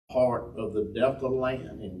part of the Delta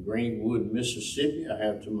land in Greenwood, Mississippi. I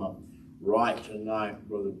have to my right tonight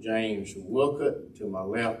Brother James Wilcott, to my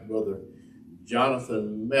left Brother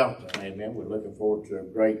Jonathan Melton. Amen. We're looking forward to a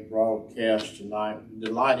great broadcast tonight.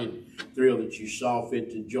 Delighted, thrilled that you saw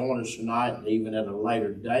fit to join us tonight, even at a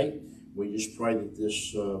later date. We just pray that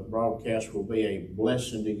this broadcast will be a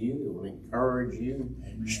blessing to you. It will encourage you,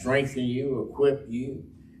 amen, strengthen you, equip you,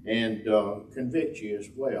 and convict you as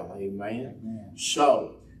well. Amen. Amen.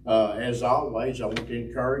 So, as always, I want to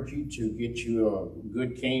encourage you to get you a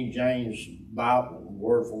good King James Bible,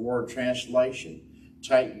 word-for-word translation.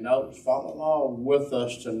 Take notes. Follow along with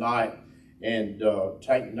us tonight and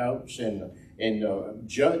take notes and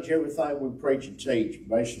judge everything we preach and teach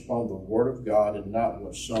based upon the Word of God and not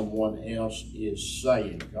what someone else is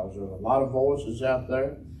saying. Because there's a lot of voices out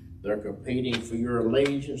there. They're competing for your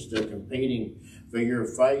allegiance. They're competing for your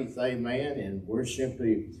faith. Amen. And we're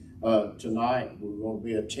simply, tonight, we're going to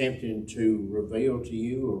be attempting to reveal to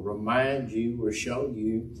you or remind you or show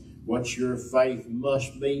you what your faith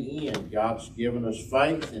must be in. God's given us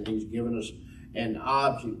faith, and He's given us an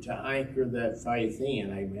object to anchor that faith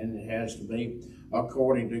in. Amen. It has to be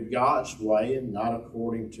according to God's way and not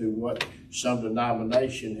according to what some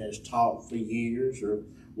denomination has taught for years or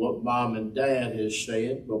what mom and dad has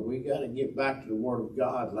said. But we got to get back to the Word of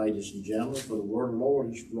God, ladies and gentlemen, for the Word of the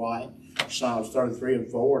Lord is right. Psalms 33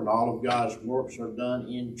 and 4, and all of God's works are done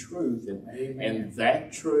in truth. And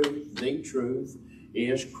that truth, the truth,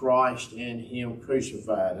 is Christ and Him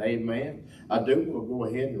crucified. Amen. I do want to go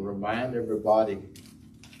ahead and remind everybody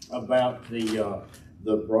about the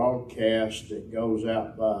broadcast that goes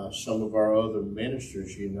out by some of our other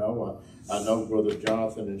ministers. You know, I know Brother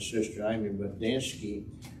Jonathan and Sister Amy Badinsky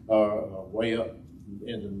are way up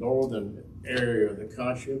in the northern area of the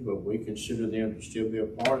country, but we consider them to still be a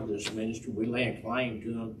part of this ministry. We lay claim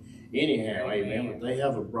to them anyhow. Amen. But they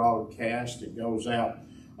have a broadcast that goes out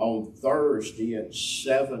on Thursday at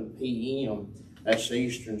 7 p.m. That's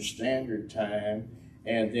Eastern Standard Time,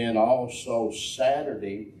 and then also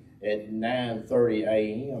Saturday at 9:30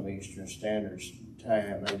 a.m. Eastern Standard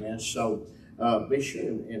Time. Amen. So be sure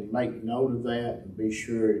and make note of that, and be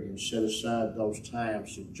sure and set aside those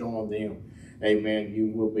times to join them. Amen.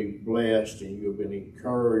 You will be blessed, and you'll be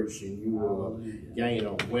encouraged, and you will gain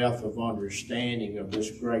a wealth of understanding of this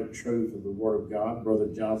great truth of the Word of God. Brother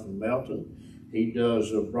Jonathan Melton, he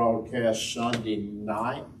does a broadcast Sunday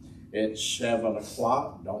night at 7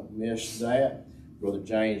 o'clock. Don't miss that. Brother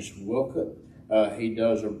James Wilcott, he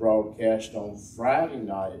does a broadcast on Friday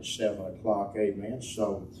night at 7 o'clock. Amen.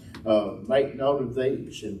 So make note of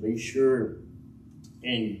these and be sure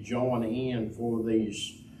and join in for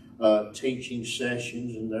these teaching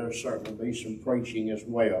sessions, and there'll certainly be some preaching as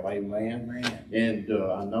well. Amen. Amen. And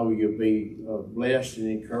I know you'll be blessed and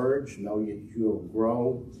encouraged. I know you'll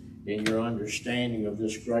grow in your understanding of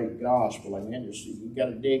this great gospel. Amen. You've got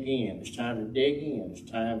to dig in. It's time to dig in.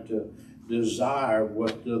 It's time to desire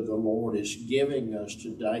what the Lord is giving us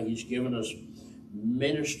today. He's given us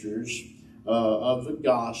ministers of the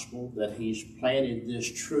gospel that He's planted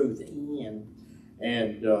this truth in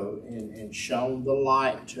and shown the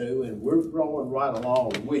light to, and we're growing right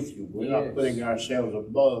along with you. We're not putting ourselves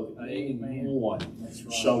above anyone. That's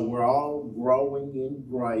right. So we're all growing in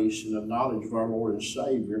grace and the knowledge of our Lord and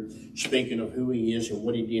Savior, speaking of who He is and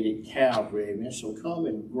what He did at Calvary. Amen. So come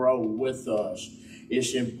and grow with us.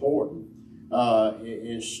 It's important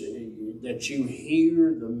that you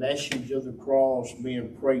hear the message of the cross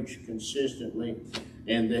being preached consistently,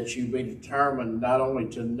 and that you be determined not only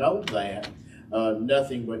to know that,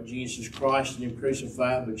 nothing but Jesus Christ and Him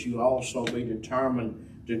crucified, but you also be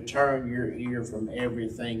determined to turn your ear from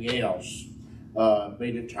everything else.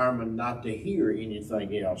 Be determined not to hear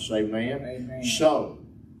anything else. Amen? Amen. So,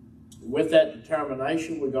 with that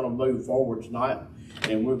determination, we're going to move forward tonight,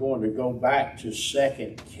 and we're going to go back to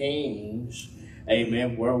 2 Kings,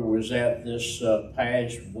 amen, where we was at this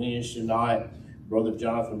past Wednesday night. Brother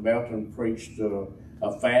Jonathan Melton preached a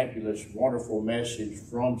fabulous, wonderful message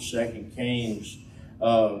from 2 Kings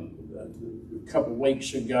a couple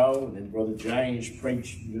weeks ago, and then Brother James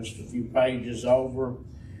preached just a few pages over.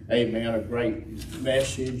 Amen. A great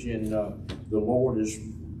message, and the Lord is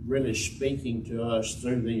really speaking to us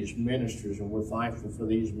through these ministers, and we're thankful for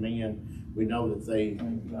these men. We know that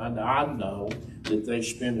I know that they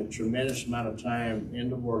spend a tremendous amount of time in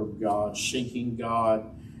the Word of God, seeking God,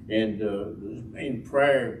 and in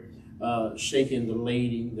prayer, seeking the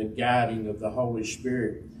leading, the guiding of the Holy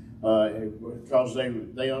Spirit, because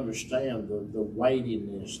they understand the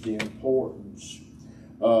weightiness, the importance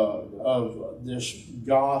of this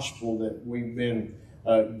gospel that we've been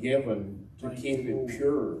given to keep it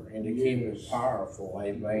pure and to keep it powerful.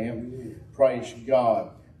 Amen. Praise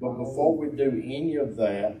God. But before we do any of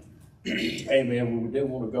that, amen, we do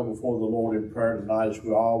want to go before the Lord in prayer tonight, as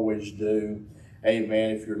we always do.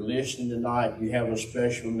 Amen. If you're listening tonight, you have a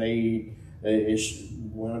special need.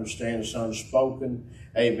 We understand it's unspoken.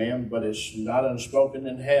 Amen. But it's not unspoken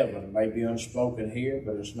in heaven. It may be unspoken here,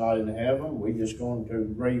 but it's not in heaven. We're just going to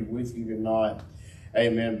agree with you tonight.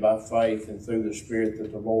 Amen. By faith and through the Spirit,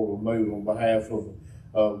 that the Lord will move on behalf of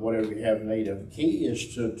whatever you have need of. The key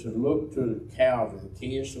is to look to Calvary. The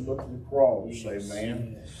key is to look to the cross. Yes.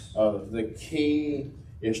 Amen. Yes. The key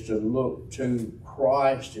is to look to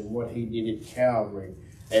Christ and what He did at Calvary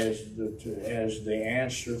as the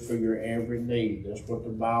answer for your every need. That's what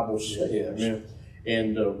the Bible says. Yes.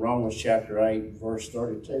 In Romans chapter 8, verse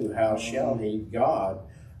 32, how shall he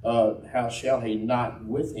not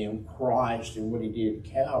with him, Christ and what He did at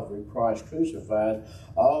Calvary, Christ crucified,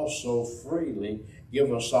 also freely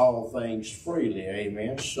give us all things freely?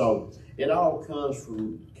 Amen. So it all comes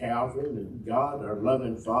from Calvary, and God, our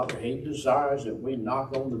loving Father, He desires that we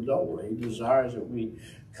knock on the door. He desires that we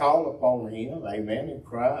call upon Him, amen, and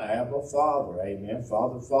cry, Abba, Father, amen,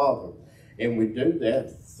 Father, Father. And we do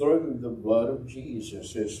that through the blood of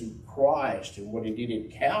Jesus. It's Christ and what He did at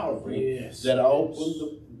Calvary that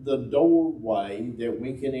opened the doorway that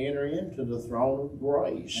we can enter into the throne of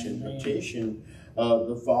grace. Amen. And petition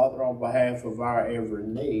the Father on behalf of our every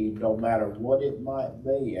need, no matter what it might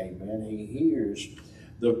be. Amen. He hears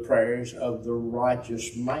the prayers of the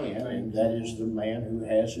righteous man, and that is the man who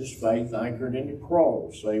has his faith anchored in the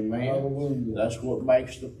cross. Amen. Hallelujah. That's what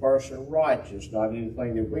makes the person righteous, not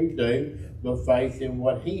anything that we do, but faith in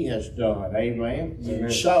what He has done. Amen.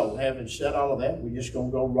 Amen. So, having said all of that, we're just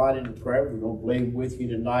going to go right into prayer. We're going to believe with you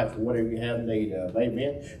tonight for whatever you have need of.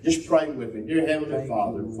 Amen. Just pray with me. Dear Heavenly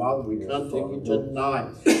Father, Father, we come to you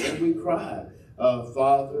tonight and we cry,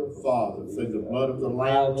 Father, Father, through the blood of the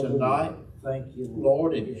Lamb tonight. Thank you,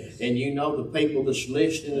 Lord, and you know the people that's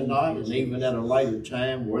listening tonight, and even at a later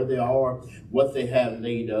time where they are, what they have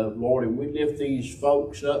need of, Lord. And we lift these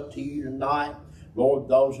folks up to you tonight. Lord,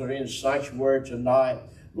 those that are in sanctuary tonight,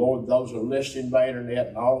 Lord, those that are listening by internet,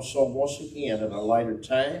 and also once again at a later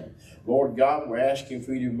time. Lord God, we're asking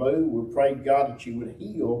for you to move. We pray, God, that you would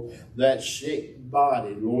heal that sick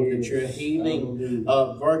body. Lord, that your healing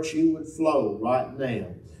virtue would flow right now.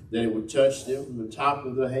 That it would touch them from the top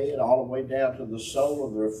of their head all the way down to the sole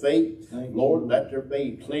of their feet. Lord, let there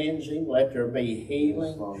be cleansing. Let there be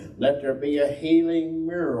healing. Let there be a healing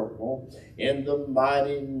miracle in the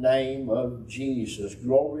mighty name of Jesus.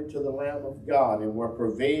 Glory to the Lamb of God. And where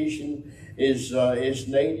provision is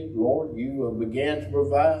needed, Lord, you began to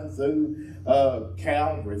provide through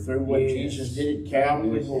Calvary, through what Jesus did at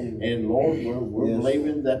Calvary. And Lord, we're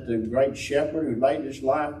believing that the great shepherd who laid his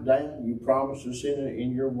life down, you promised us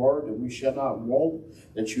in your word that we shall not want,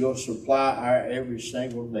 that you'll supply our every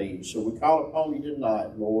single need. So we call upon you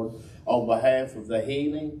tonight, Lord, on behalf of the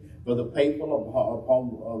healing for the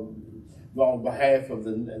people, on behalf of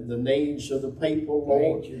the needs of the people,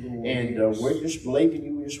 Lord. And we're just believing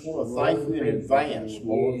you. We just want to thank you in advance,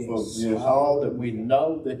 Lord, for all that we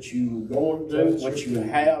know that you're going to do, what you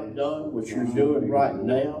have done, what you're doing right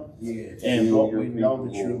now, and what we know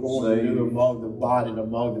that you're going to do among the body and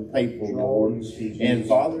among the people, Lord. And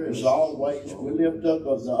Father, as always, we lift up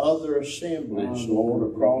of the other assemblies, Lord,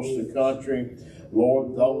 across the country.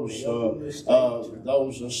 Lord, those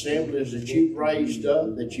assemblies that you've raised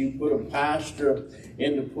up, that you put a pastor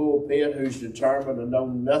in the pulpit who's determined to know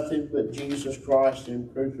nothing but Jesus Christ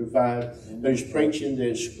and crucified, who's preaching the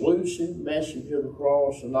exclusive message of the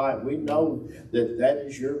cross tonight. We know that that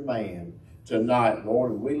is your man tonight,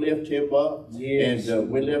 Lord. We lift him up,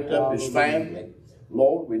 and we lift up his family.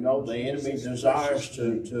 Lord, we know the enemy desires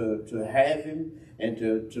to have him and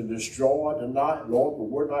to destroy tonight, Lord, but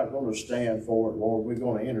we're not going to stand for it, Lord. We're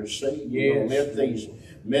going to intercede. We're going to lift these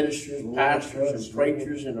ministers, pastors, and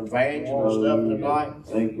preachers and evangelists up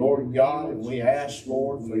tonight, Lord God, and we ask,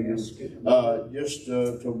 Lord, for you just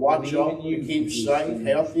to watch over, to keep safe,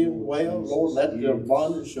 healthy, and well. Lord, let the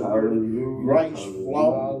abundance of your grace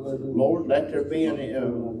flow. Lord, let there be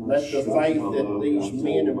let the faith that these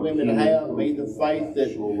men and women have be the faith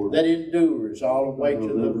that endures all the way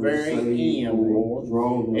to the very end, Lord.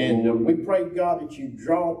 And we pray, God, that you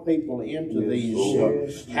draw people into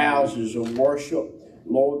these houses of worship.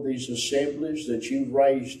 Lord, these assemblies that you've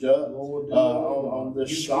raised up on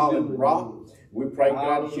this solid rock. We pray,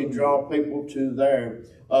 God, that you draw people to their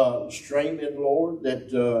streaming, Lord, that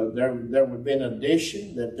there would be an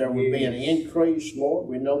addition, that there would be an increase, Lord.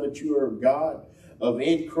 We know that you are a God of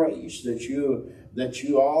increase, that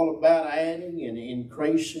you are all about adding and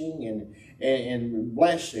increasing and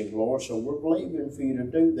blessing, Lord. So we're believing for you to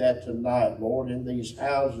do that tonight, Lord, in these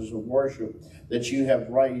houses of worship that you have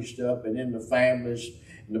raised up and in the families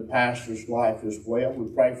and the pastor's life as well.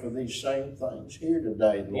 We pray for these same things here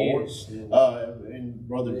today, Lord. Yes. In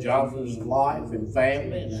Brother Jonathan's life and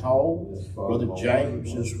family and home. Brother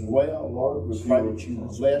James as well, Lord. We pray that you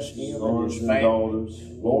bless him and his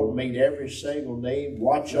family. Lord, meet every single need.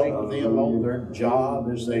 Watch over them on their job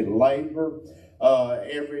as they labor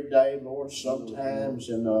every day, Lord, sometimes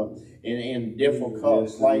in difficult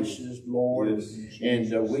places, Lord.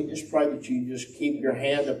 And we just pray that you just keep your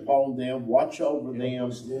hand upon them, watch over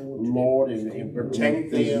them, Lord, and protect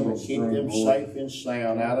them and keep them safe and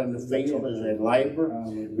sound out in the field as they labor.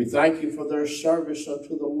 We thank you for their service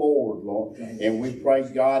unto the Lord, Lord. And we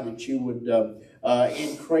pray, God, that you would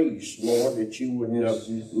increase, Lord, that you would,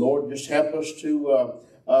 Lord, just help us to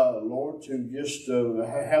Lord, to just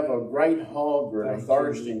have a great hunger and a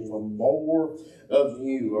thirsting for more of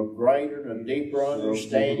you, a greater and a deeper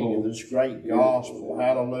understanding of this great gospel.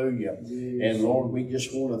 Hallelujah. And Lord, we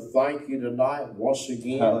just want to thank you tonight once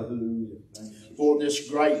again for this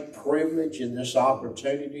great privilege and this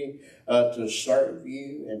opportunity to serve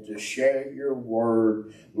you and to share your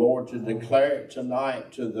word, Lord, to declare it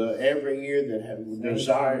tonight to every ear that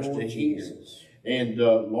desires to hear. And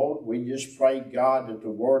Lord, we just pray, God, that the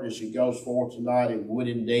word as it goes forth tonight, it would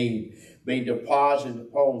indeed be deposited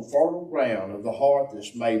upon fertile ground of the heart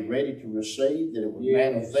that's made ready to receive, that it would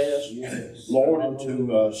manifest, Lord,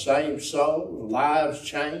 into saved souls, lives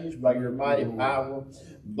changed by your mighty power,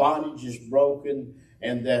 bondages broken,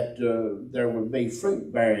 and that there would be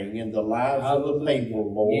fruit bearing in the lives of the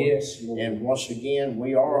people, Lord. Yes, Lord. And once again,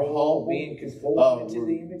 we are humbled,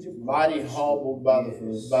 mighty humbled by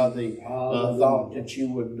the thought that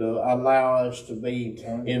you would allow us to be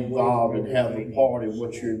involved and have a part in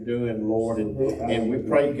what you're doing, Lord. And we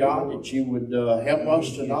pray, God, that you would help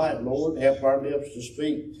us tonight, Lord, help our lips to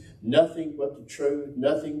speak nothing but the truth,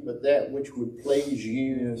 nothing but that which would please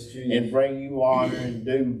you and bring you honor and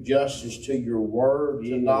do justice to your word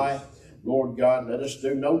tonight. Lord God, let us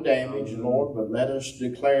do no damage, Lord, but let us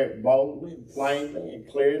declare it boldly, plainly, and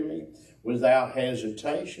clearly, without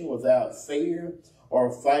hesitation, without fear or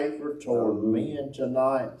favor toward men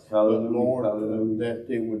tonight. But Lord, that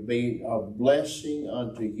it would be a blessing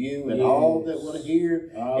unto you and all that will hear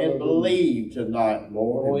and believe tonight,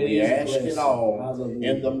 Lord. And we ask it all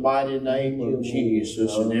in the mighty name of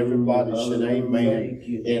Jesus. And everybody said amen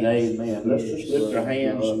and amen. Let's just lift our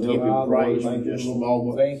hands and give him praise for just a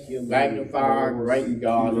moment. Magnify our great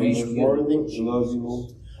God. He's worthy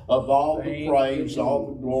of all the praise, all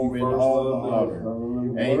the glory, and all the honor.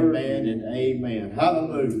 Amen and amen.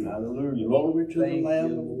 Hallelujah. Hallelujah. Glory to the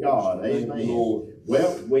Lamb of God. Amen.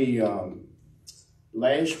 Well, we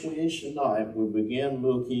last Wednesday night we began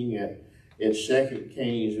looking at 2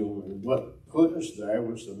 Kings, and what put us there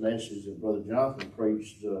was the message that Brother Jonathan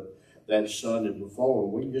preached that Sunday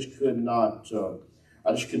before. We just could not.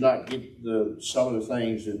 I just could not get some of the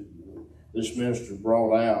things that this minister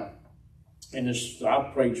brought out. And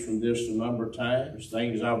I've preached from this a number of times,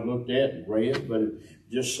 things I've looked at and read, but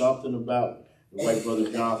just something about the way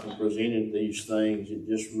Brother Jonathan presented these things, it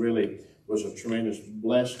just really was a tremendous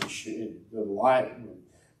blessing. The light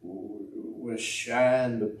was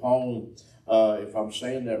shined upon, if I'm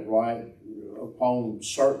saying that right, upon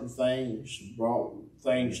certain things, brought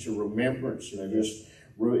things to remembrance, and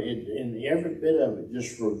and every bit of it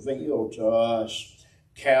just revealed to us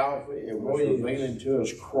Calvary. It was revealing to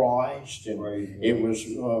us Christ, and it was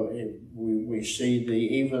we see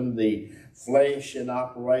even the flesh in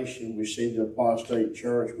operation. We see the apostate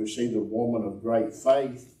church. We see the woman of great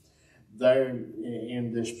faith there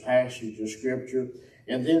in this passage of Scripture.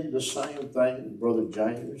 And then the same thing, Brother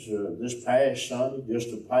James, this past Sunday,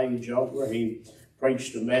 just a page over, he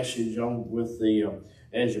preached a message on with the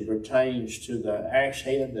as it pertains to the axe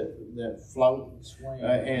head that floats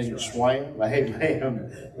and swam.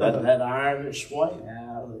 Amen. that iron that swam.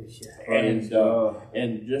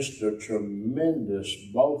 And just a tremendous,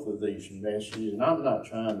 both of these messages. And I'm not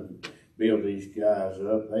trying to build these guys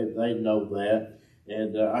up. They know that.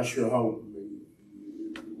 And I sure hope,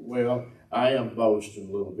 well, I am boasting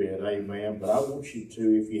a little bit, amen. But I want you to,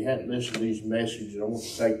 if you hadn't listened to these messages, I want you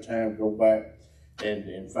to take time to go back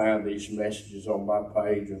and find these messages on my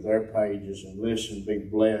page or their pages and listen, be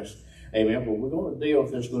blessed. Amen. But we're going to deal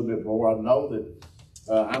with this a little bit more. I know that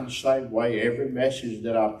I'm the same way. Every message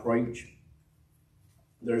that I preach,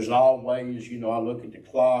 there's always, I look at the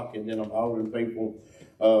clock and then I'm holding people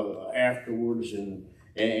afterwards and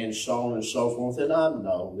so on and so forth. And I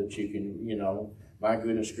know that you can, my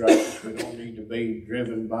goodness gracious, we don't need to be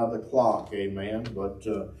driven by the clock. Amen. But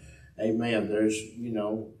amen, there's,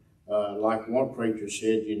 like one preacher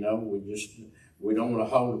said, we don't want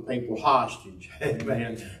to hold the people hostage.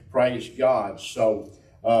 Amen. Praise God. So,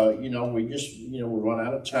 we run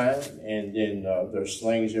out of time, and then there's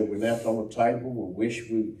things that we left on the table we wish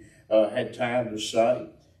we had time to say.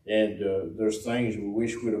 And there's things we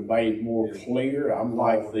wish we'd have made more clear. I'm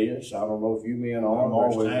like this. I don't know if you men are.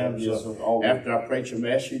 There's times after I preach a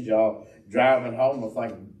message, I'll driving home, I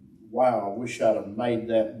think, wow, I wish I'd have made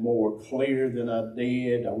that more clear than I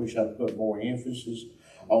did. I wish I'd put more emphasis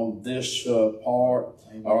on this part,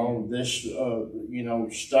 or on this,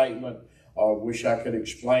 statement. I wish I could have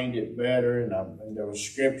explained it better. And there were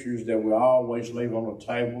scriptures that we always leave on the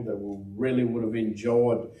table that we really would have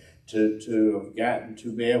enjoyed to have gotten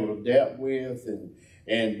to be able to deal with,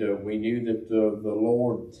 and we knew that the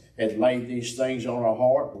Lord had laid these things on our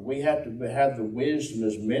heart, but we had to have the wisdom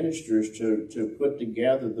as ministers to put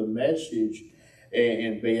together the message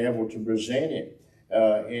and be able to present it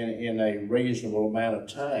in a reasonable amount of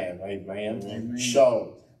time. Amen. Amen.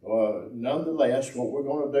 So nonetheless, what we're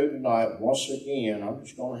going to do tonight, once again, I'm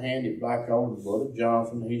just going to hand it back over to Brother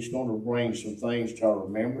Jonathan. He's going to bring some things to our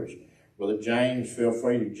remembrance. Brother James, feel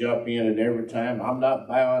free to jump in at every time. I'm not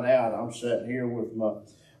bowing out. I'm sitting here with my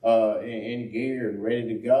in gear and ready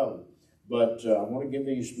to go. But I want to give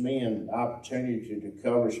these men opportunity to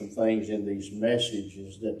cover some things in these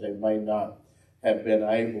messages that they may not have been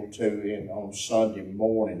able to on Sunday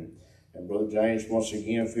morning. And Brother James, once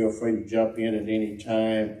again, feel free to jump in at any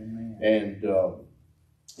time. Amen.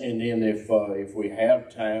 And then if we have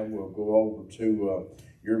time, we'll go over to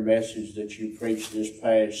your message that you preached this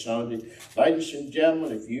past Sunday. Ladies and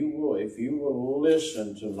gentlemen, if you will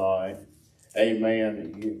listen tonight,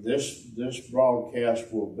 amen, this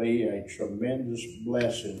broadcast will be a tremendous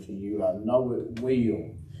blessing to you. I know it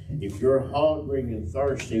will. If you're hungry and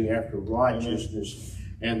thirsty after righteousness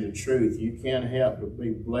and the truth, you can't help but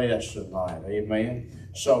be blessed tonight. Amen.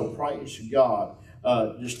 So praise God.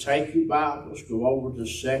 Just take your Bibles, go over to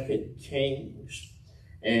 2 Kings.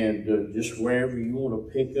 And just wherever you want to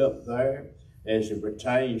pick up there, as it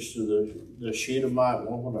pertains to the Shunammite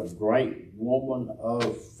woman, a great woman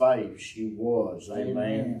of faith she was.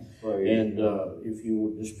 Amen. And if you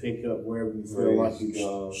would just pick up wherever you feel like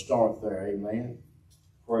you start there. Amen.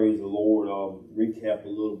 Praise the Lord. Recap a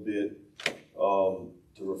little bit to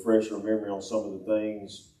refresh your memory on some of the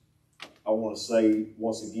things. I want to say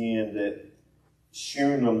once again that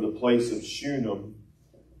Shunem, the place of Shunem,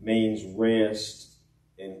 means rest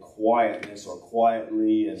and quietness, or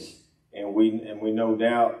quietly, and we no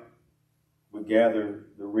doubt we gather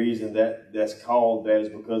the reason that's called that is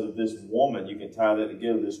because of this woman. You can tie that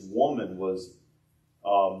together. This woman was,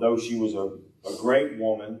 though she was a great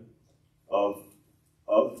woman of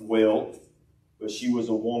wealth, but she was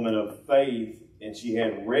a woman of faith, and she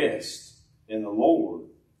had rest in the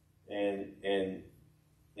Lord, and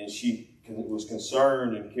she was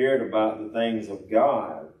concerned and cared about the things of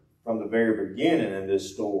God from the very beginning in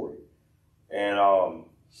this story. And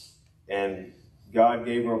God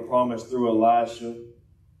gave her a promise through Elisha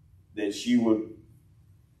that she would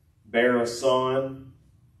bear a son.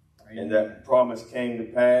 And that promise came to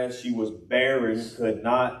pass. She was barren, could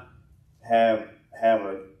not have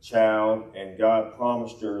a child. And God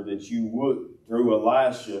promised her that you would, through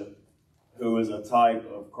Elisha, who is a type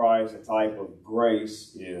of Christ, a type of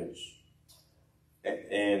grace. Yes.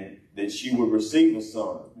 And that she would receive a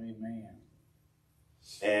son. Amen.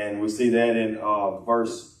 And we see that in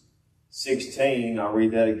verse 16. I'll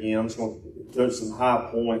read that again. I'm just going to touch some high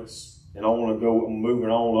points, and I'm moving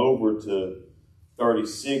on over to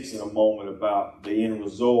 36 in a moment about the end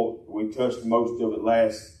result. We touched most of it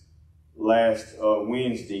last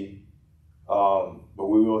Wednesday, but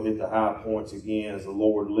we will hit the high points again as the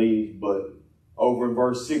Lord leads. But over in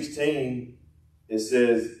verse 16, it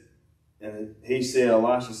says, and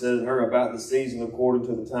Elisha said to her, about the season according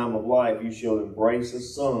to the time of life, you shall embrace a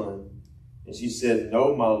son. And she said,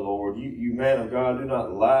 no, my Lord, you man of God, do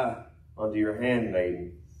not lie unto your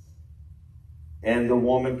handmaiden. And the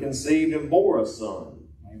woman conceived and bore a son.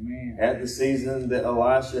 Amen. At the season that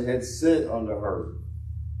Elisha had set unto her,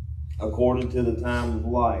 according to the time of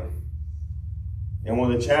life. And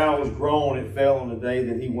when the child was grown, it fell on the day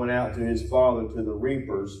that he went out to his father to the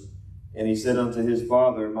reapers. And he said unto his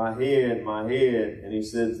father, my head, my head. And he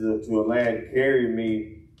said to a lad, carry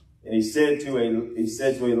me. And he said to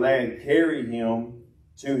a lad, carry him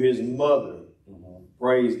to his mother. Mm-hmm.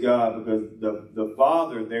 Praise God, because the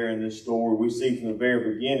father there in this story, we see from the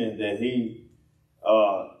very beginning that he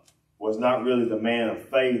was not really the man of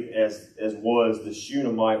faith as was the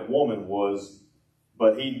Shunammite woman was,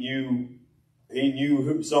 but he knew he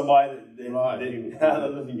knew somebody He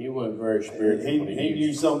wasn't very spiritual. He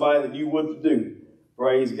knew somebody that knew what to do.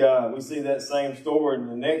 Praise God. We see that same story in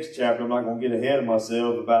the next chapter. I'm not going to get ahead of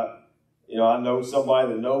myself about, I know somebody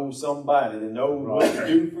that knows somebody that knows what to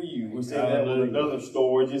do for you. We see that with another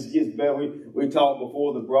story. It just gets better. We talked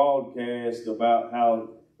before the broadcast about how...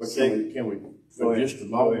 Can we for just a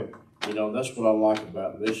moment, that's what I like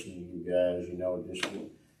about listening to you guys,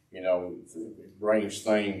 it brings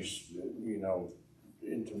things,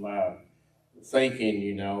 into my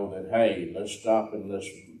thinking, that, hey, let's stop and let's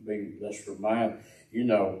remind,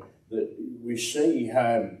 that we see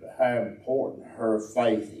how important her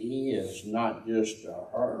faith is, not just to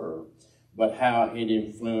her, but how it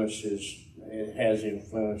has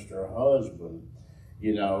influenced her husband.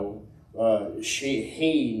 He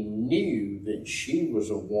knew that she was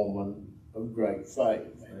a woman of great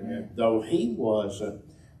faith. Amen. Though he wasn't,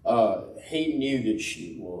 he knew that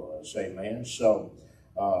she was. Amen. So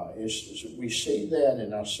we see that,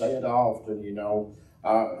 and I say it often,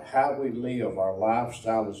 how we live, our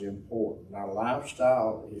lifestyle is important. Our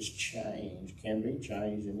lifestyle is changed, can be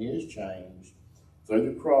changed, and is changed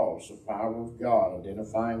through the cross, the power of God,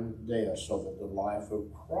 identifying with death, so that the life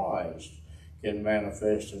of Christ can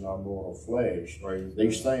manifest in our mortal flesh.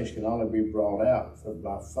 These things can only be brought out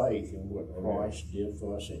by faith in what Christ did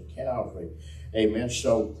for us at Calvary. Amen.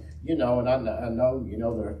 So, and I know,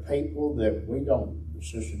 there are people that we don't,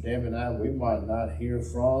 Sister Debbie and I, we might not hear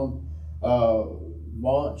from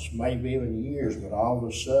months, maybe even years, but all of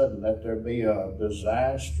a sudden let there be a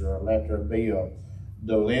disaster, or let there be a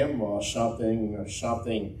dilemma, or something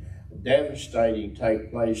devastating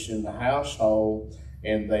take place in the household,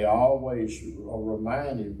 and they always are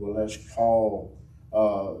reminded, well, let's call,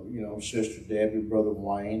 Sister Debbie, Brother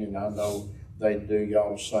Wayne, and I know they do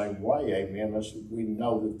y'all the same way, amen. We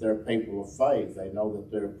know that they're people of faith. They know that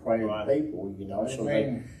they're praying people,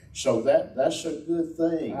 so that's a good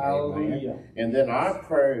thing, amen. And then our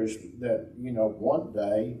prayer is that, one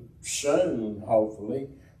day, soon, hopefully,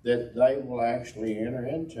 that they will actually enter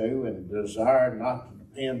into and desire not to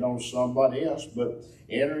depend on somebody else, but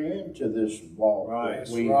enter into this walk that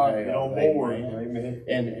we have. Amen.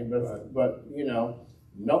 But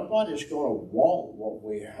nobody's going to want what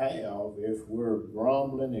we have if we're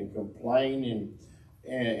grumbling and complaining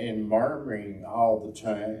and murmuring all the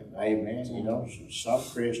time. Amen. Some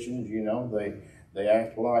Christians, they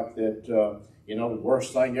act like that, the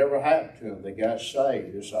worst thing ever happened to them. They got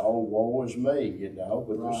saved. It's, woe is me,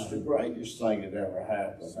 but this is the greatest thing that ever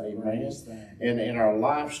happened. Amen. And our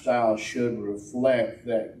lifestyle should reflect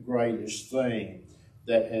that greatest thing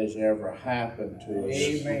that has ever happened to us.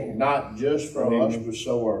 Amen. Not just for us, but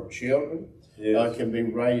so our children can be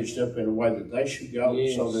raised up in a way that they should go,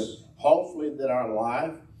 so that hopefully that our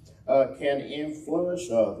life can influence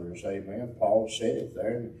others. Amen. Paul said it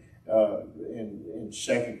there in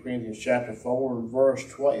 2 Corinthians chapter 4 and verse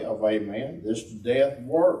 12. Amen. This death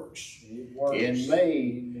works in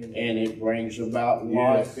me, and it brings about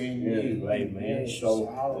life in you. Amen. So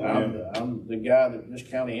I'm the guy that just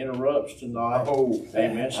kind of interrupts tonight.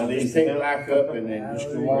 Amen. So just pick back up and then just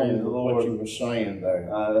go on with what you were saying there.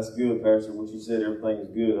 That's good, Pastor. What you said, everything is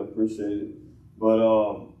good. I appreciate it. But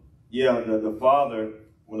the father,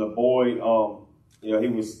 when the boy, he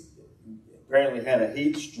was apparently had a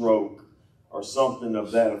heat stroke or something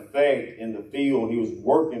of that effect in the field. He was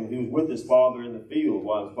working. He was with his father in the field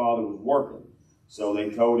while his father was working. So they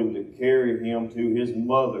told him to carry him to his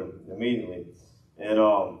mother immediately. And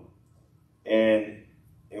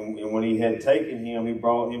when he had taken him, he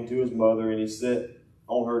brought him to his mother, and he sat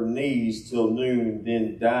on her knees till noon,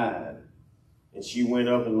 then died. And she went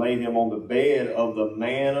up and laid him on the bed of the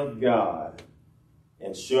man of God,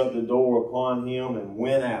 and shut the door upon him, and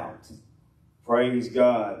went out. Praise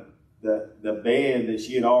God. The bed that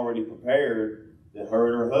she had already prepared, that her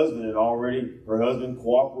and her husband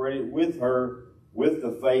cooperated with her, with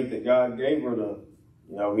the faith that God gave her to,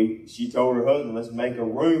 she told her husband, let's make a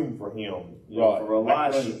room for him, for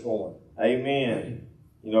Elisha. Amen.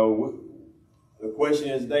 The question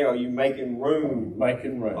is today, are you making room?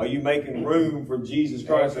 Are you making room for Jesus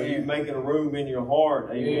Christ? Amen. Are you making a room in your heart?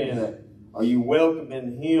 Amen. Yes. Are you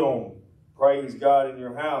welcoming him? Praise God, in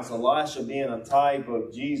your house. Elisha being a type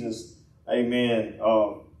of Jesus. Amen.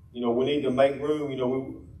 We need to make room.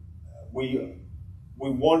 We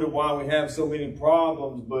wonder why we have so many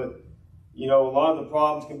problems, but a lot of the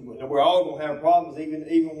problems we're all going to have problems,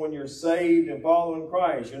 even when you're saved and following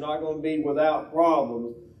Christ. You're not going to be without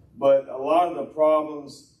problems, but a lot of the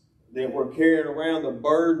problems that we're carrying around, the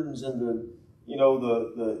burdens and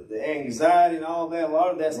the anxiety and all that, a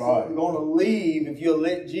lot of that's going to leave if you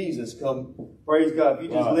let Jesus come. Praise God. If you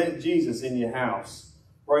just let Jesus in your house.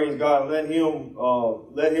 Praise God. Let him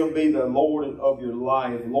be the Lord of your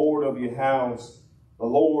life, Lord of your house, the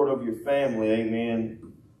Lord of your family.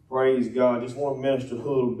 Amen. Praise God. Just want to minister a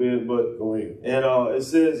little bit, but go ahead. And it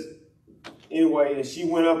says, anyway, and she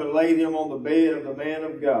went up and laid him on the bed of the man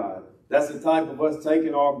of God. That's the type of us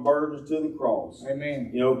taking our burdens to the cross.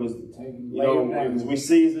 Amen. Because we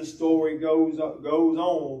see as this story goes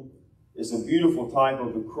on, it's a beautiful type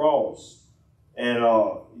of the cross, and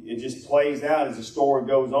it just plays out as the story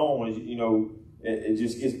goes on. As it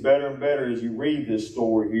just gets better and better as you read this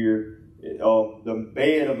story here. The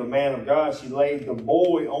bed of the man of God, she laid the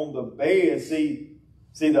boy on the bed. See,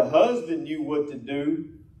 the husband knew what to do,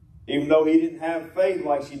 even though he didn't have faith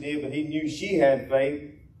like she did, but he knew she had faith.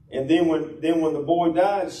 And then when the boy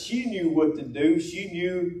died, she knew what to do. She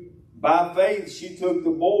knew by faith. She took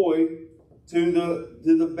the boy to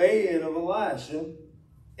the bed of Elisha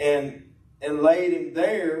and laid him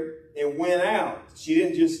there and went out. She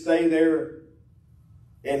didn't just stay there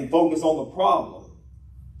and focus on the problem.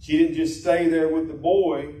 She didn't just stay there with the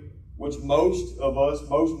boy, which most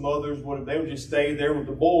mothers would just stay there with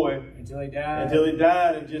the boy until he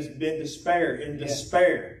died and just been despair.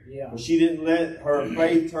 Yeah. But she didn't let her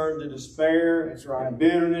faith turn to despair. That's right. And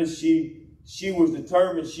bitterness. She was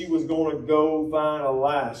determined she was going to go find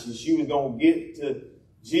Elisha. She was going to get to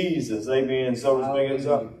Jesus. Amen. So to speak.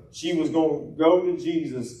 So she was going to go to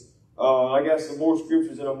Jesus. I got some more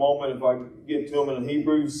scriptures in a moment if I get to them in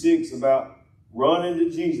Hebrews 6 about running to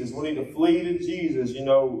Jesus. We need to flee to Jesus.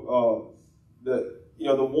 The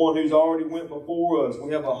one who's already went before us.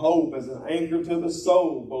 We have a hope as an anchor to the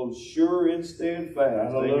soul, both sure and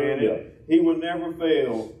steadfast. Amen. He will never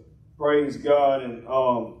fail. Praise God. And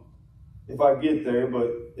if I get there, but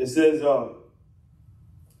it says,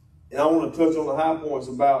 and I want to touch on the high points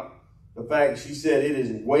about the fact she said it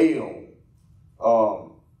is well.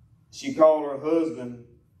 She called her husband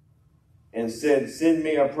and said, "Send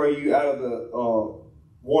me, I pray you, out of the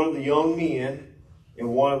one of the young men and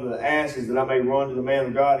one of the asses, that I may run to the man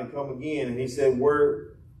of God and come again." And he said,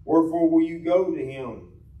 "Wherefore will you go to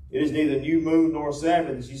him? It is neither new moon nor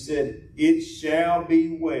Sabbath." And she said, "It shall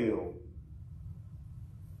be well."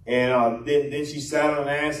 And then she sat on an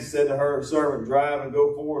ass and said to her servant, "Drive and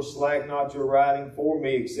go forward, slack not your riding for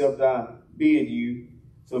me, except I bid you."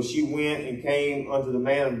 So she went and came unto the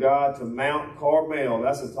man of God to Mount Carmel.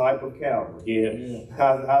 That's a type of Calvary. Yeah.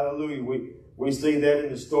 Hallelujah. We see that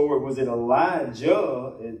in the story. Was it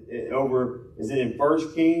Elijah is it in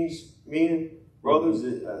 1 Kings, brothers?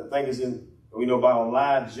 I think it's in, we know about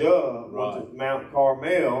Elijah went to Mount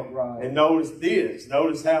Carmel. Right. And notice this.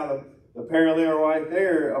 Notice how the parallel right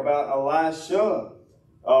there about Elisha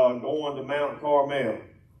going to Mount Carmel.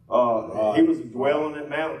 He was dwelling at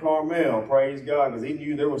Mount Carmel, praise God, because he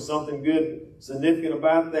knew there was something good, significant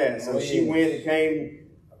about that. So she went and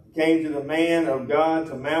came to the man of God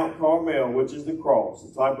to Mount Carmel, which is the cross,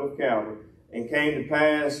 the type of Calvary. And came to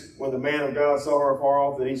pass, when the man of God saw her far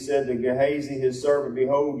off, that he said to Gehazi his servant,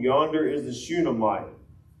 "Behold, yonder is the Shunammite.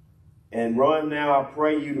 And run now, I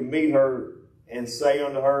pray you, to meet her, and say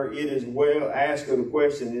unto her, It is well." Ask her the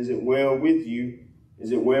question, "Is it well with you?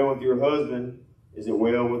 Is it well with your husband? Is it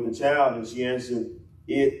well with the child?" And she answered,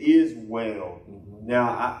 "It is well." Mm-hmm.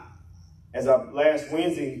 Now, last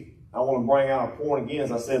Wednesday, I want to bring out a point again,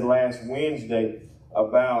 as I said last Wednesday,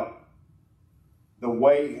 about the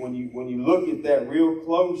way, when you look at that real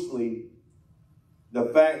closely, the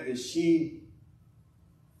fact that she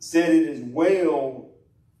said it is well,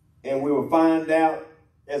 and we will find out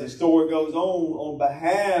as the story goes on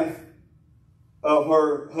behalf of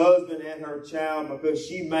her husband and her child, because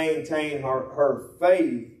she maintained her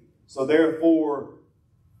faith. So therefore,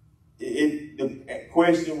 the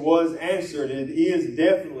question was answered. It is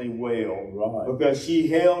definitely well, because she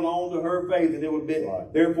held on to her faith, and it would be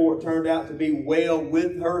therefore it turned out to be well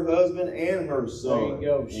with her husband and her son,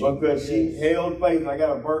 because she held faith. I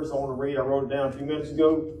got a verse I want to read. I wrote it down a few minutes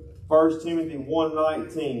ago. 1 Timothy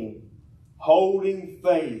 1:19, holding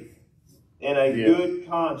faith in a good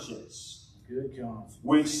conscience.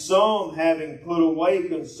 Which some, having put away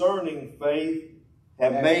concerning faith,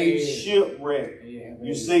 have made shipwreck.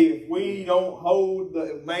 You see, if we don't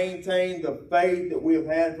maintain the faith that we have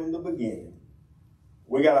had from the beginning,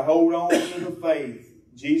 we got to hold on to the faith,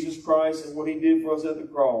 Jesus Christ and what he did for us at the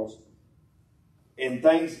cross. And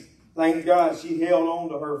thank God she held on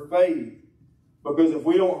to her faith, because if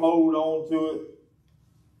we don't hold on to it,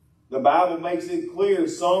 the Bible makes it clear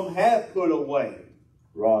some have put away.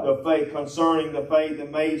 Right. The faith concerning the faith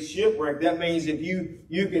that made shipwreck. That means if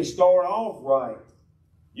you can start off right.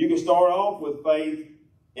 You can start off with faith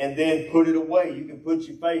and then put it away. You can put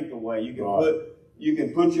your faith away. You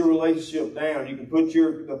can put your relationship down. You can put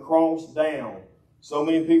the cross down. So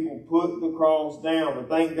many people put the cross down, but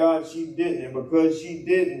thank God she didn't. And because she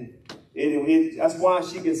didn't, that's why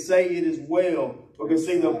she could say it as well. Because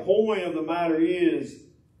see, the point of the matter is,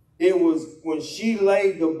 it was when she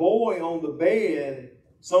laid the boy on the bed,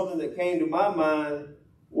 something that came to my mind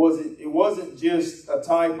was it wasn't just a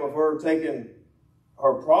type of her taking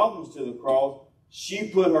her problems to the cross. She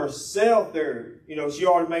put herself there. You know, she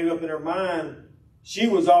already made up in her mind. She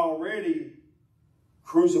was already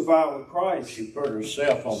crucified with Christ. She put herself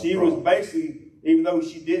on the cross. She was basically, even though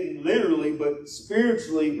she didn't literally, but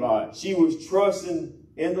spiritually, right, she was trusting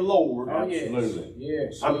in the Lord. Oh, absolutely.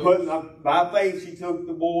 Yes. By faith, she took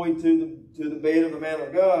the boy to the bed of the man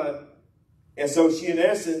of God. And so she, in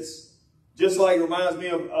essence, just like reminds me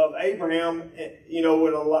of Abraham, you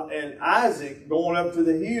know, and Isaac going up to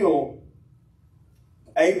the hill.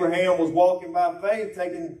 Abraham was walking by faith,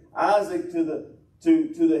 taking Isaac to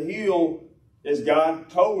the hill, as God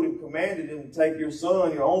told him, commanded him to take your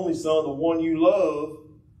son, your only son, the one you love,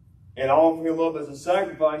 and offer him up as a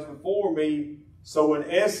sacrifice before me. So in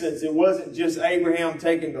essence, it wasn't just Abraham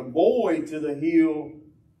taking the boy to the hill,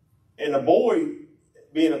 and the boy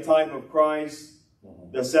being a type of Christ,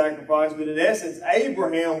 the sacrifice, but in essence,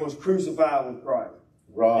 Abraham was crucified with Christ.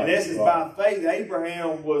 Right. In essence, by faith,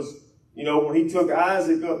 Abraham was, you know, when he took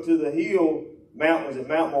Isaac up to the hill, Mount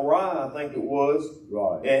Moriah, I think it was.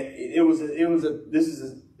 Right. And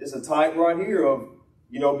it's a type right here of,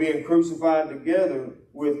 you know, being crucified together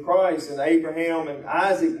with Christ. And Abraham and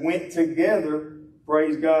Isaac went together,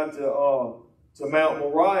 praise God, to Mount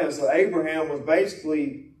Moriah. So Abraham was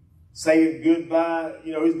basically saying goodbye.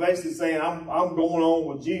 You know, he's basically saying, I'm going on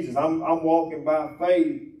with Jesus. I'm walking by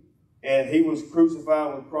faith. And he was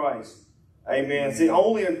crucified with Christ. Amen. See,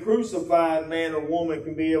 only a crucified man or woman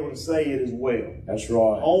can be able to say it as well. That's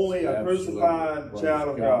right. Only a crucified child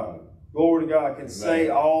of God. Glory to God can say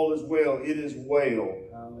all is well. It is well.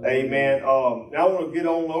 Amen. Now I want to get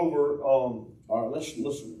on over. All right, let's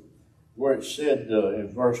listen where it said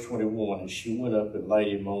in verse 21, and she went up and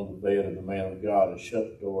laid him on the bed of the man of God and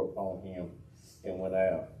shut the door upon him and went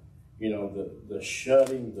out. You know, the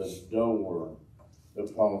shutting the door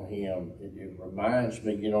upon him, it reminds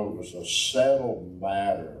me, you know, it was a settled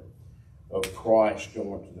matter of Christ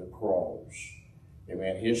going to the cross.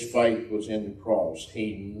 Amen. His faith was in the cross.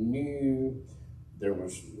 He knew there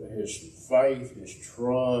was his faith, his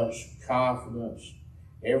trust, confidence,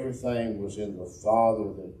 everything was in the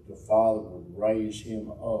Father, that the Father would raise him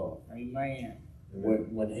up. Amen.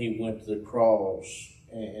 When he went to the cross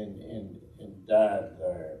and died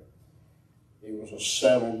there. It was a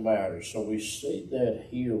settled matter. So we see that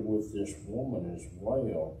here with this woman as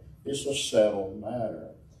well. It's a settled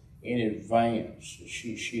matter in advance.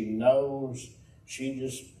 She knows. She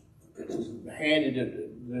just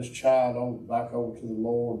handed this child back over to the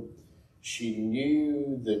Lord. She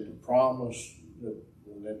knew that the promise that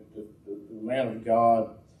the man of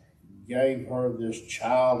God gave her this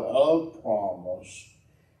child of promise,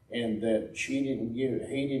 and that he didn't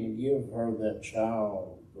give her that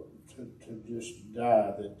child to just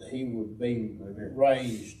die, that he would be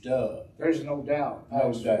raised up. There's no doubt,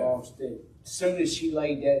 Pastor Ross, that as soon as she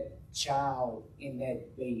laid that child in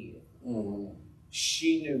that bed,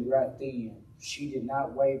 she knew right then, she did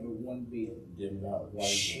not waver one bit. Did not waver.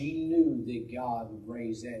 She knew that God would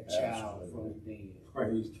raise that child from the dead.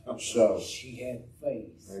 Praise God. So she had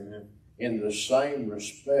faith. Amen. In the same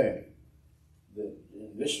respect,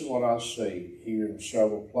 this is what I see here in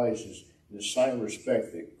several places, in the same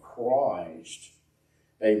respect that Christ,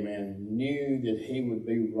 amen, knew that he would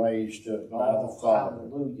be raised up by the Father.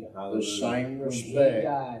 Hallelujah. The same respect. When he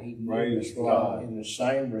died, he praise God. In the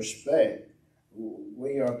same respect,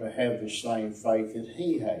 we are to have the same faith that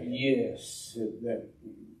he had. Yes. That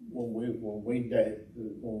when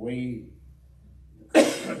we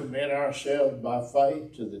commit ourselves by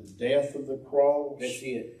faith to the death of the cross. That's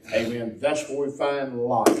it. Amen. That's where we find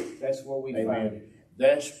life. That's where we find it.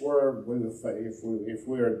 That's where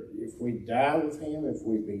if we die with him, if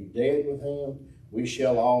we be dead with him, we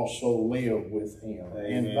shall also live with him.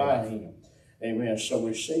 Amen. And by him. Amen. So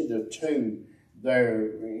we see the two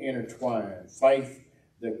there intertwined. Faith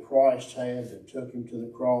that Christ had that took him to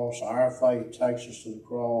the cross. Our faith takes us to the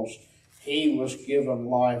cross. He was given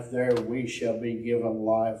life there. We shall be given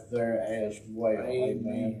life there as well.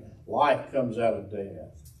 Amen. Life comes out of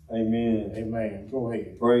death. Amen. Amen. Go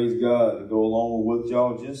ahead. Praise God. To go along with what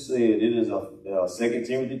y'all just said, it is 2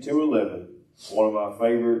 Timothy 2:11. one of my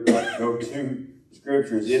favorite go-to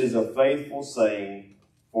scriptures. It is a faithful saying,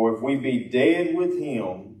 for if we be dead with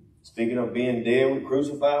him, speaking of being dead with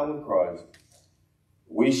crucified with Christ,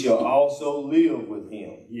 we shall also live with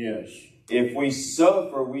him. Yes. If we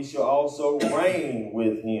suffer, we shall also reign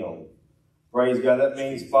with him. Praise God. That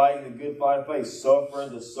means fighting the good fight of faith.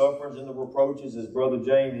 Suffering, the sufferings and the reproaches, as Brother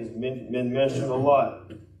James has been mentioned a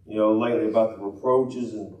lot, lately about the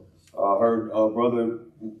reproaches. And heard Brother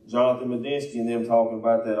Jonathan Medinsky and them talking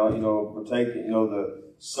about that, partaking, the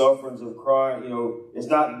sufferings of Christ. It's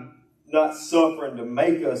not suffering to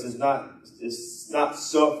make us. It's not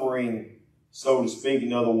suffering, so to speak,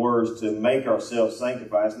 in other words, to make ourselves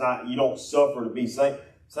sanctified. It's not, you don't suffer to be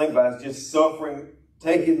sanctified. It's just suffering,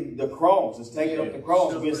 taking the cross. It's taking up the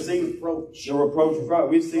cross. We see the reproach of Christ.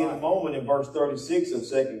 We see in a moment in verse 36 of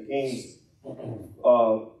 2 Kings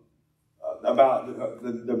about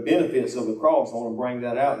the benefits of the cross. I want to bring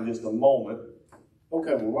that out in just a moment.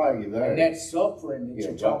 Okay, well, while you're there. And that suffering that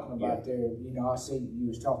you're talking about there, I see you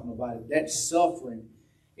was talking about it. That suffering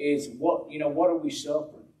is what are we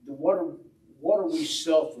suffering? What are we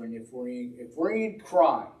suffering if we're in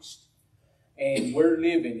Christ and we're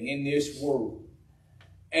living in this world?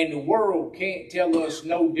 And the world can't tell us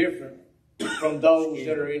no different from those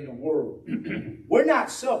that are in the world. We're not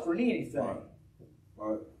suffering anything.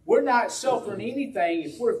 Right. We're not suffering anything.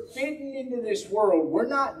 If we're fitting into this world, we're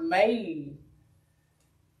not made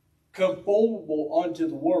conformable unto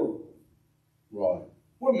the world. Right.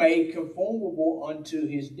 We're made conformable unto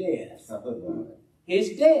his death.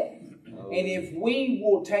 His death. And if we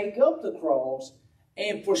will take up the cross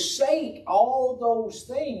and forsake all those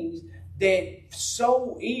things that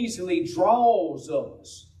so easily draws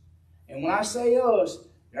us. And when I say us,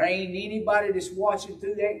 there ain't anybody that's watching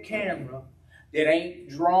through that camera that ain't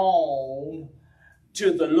drawn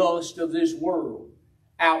to the lust of this world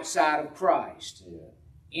outside of Christ. Yeah.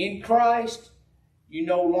 In Christ, you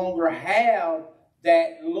no longer have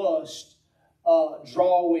that lust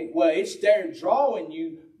drawing. Well, it's there drawing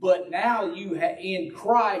you, but now in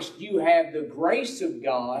Christ you have the grace of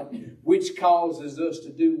God, which causes us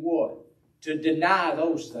to do what? To deny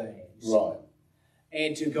those things. Right.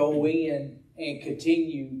 And to go in and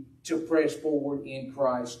continue to press forward in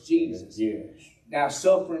Christ Jesus. Yes. Now,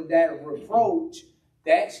 suffering that reproach,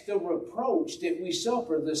 that's the reproach that we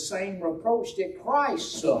suffer, the same reproach that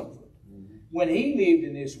Christ suffered when he lived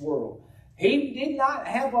in this world. He did not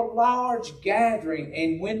have a large gathering,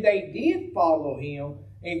 and when they did follow him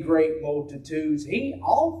in great multitudes, he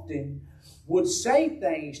often would say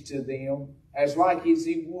things to them as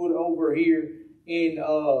he would over here in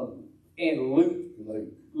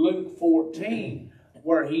Luke 14,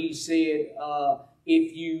 where he said,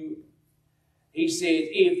 if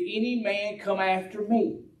any man come after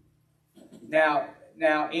me. Now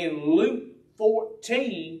in Luke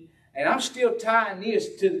 14, and I'm still tying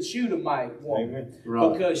this to the Shunammite woman,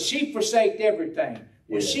 right, because she forsaked everything.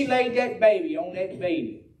 When she laid that baby on that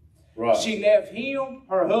bed, right, she left him,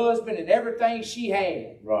 her husband, and everything she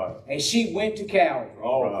had. Right. And she went to Calvary.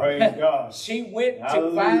 Oh, right. Praise God. She went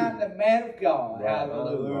to find the man of God. Right.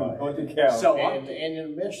 Hallelujah. Went to Calvary. So and in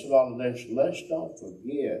the midst of all of this, let's don't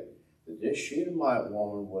forget that this Shunammite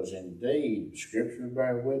woman was indeed, Scripture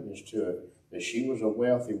bearing witness to it, that she was a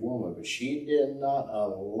wealthy woman, but she did not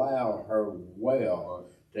allow her wealth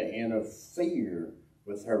to interfere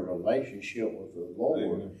with her relationship with the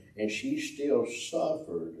Lord. Amen. And she still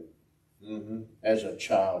suffered as a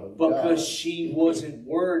child of God. Because she wasn't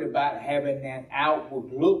worried about having that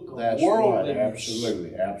outward look of That's worldliness. Right.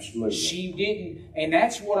 Absolutely, absolutely. She didn't, and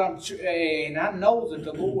that's what and I know that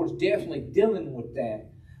the Lord's definitely dealing with that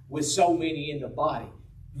with so many in the body.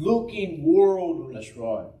 Looking worldly. That's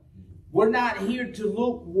right. We're not here to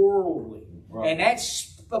look worldly. Right. And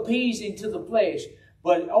that's appeasing to the flesh.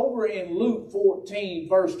 But over in Luke 14,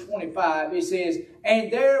 verse 25, it says,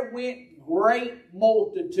 and there went great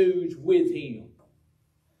multitudes with him.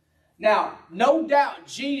 Now, no doubt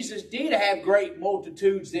Jesus did have great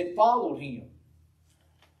multitudes that followed him.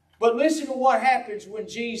 But listen to what happens when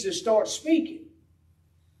Jesus starts speaking.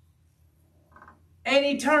 And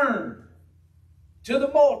he turned to the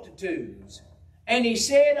multitudes, and he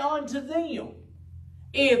said unto them,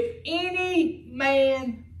 if any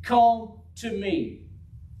man come to me,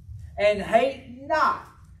 and hate not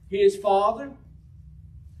his father,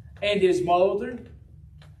 and his mother,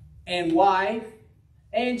 and wife,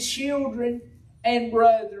 and children, and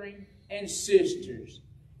brethren, and sisters,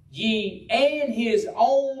 ye and his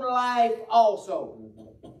own life also,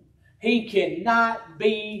 he cannot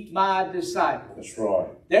be my disciple. That's right.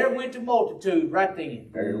 There went the multitude right then.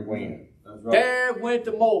 There went. That's right. There went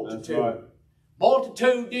the multitude. That's right.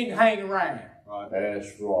 Multitude didn't hang around. Right. That's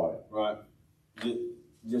right. Right.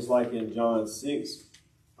 Just like in John 6,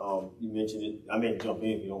 you mentioned it. I mean, jump in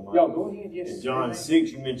if you don't mind. Yo, go ahead. Yes. In John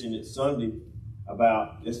 6, you mentioned it Sunday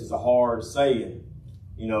about this is a hard saying.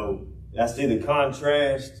 You know, I see the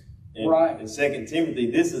contrast in 2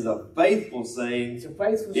 Timothy. This is a faithful saying. It's a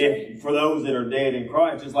faithful saying. For those that are dead in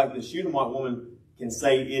Christ, just like the Shunammite woman can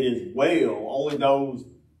say it is well. Only those,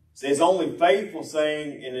 so it's only faithful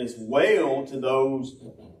saying and it's well to those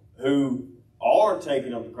who are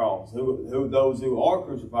taking up the cross, those who are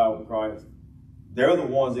crucified with Christ. They're the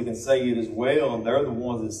ones that can say it as well, and they're the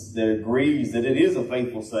ones that agrees that it is a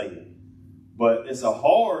faithful saying. But it's a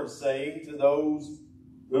hard saying to those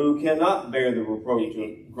who cannot bear the reproach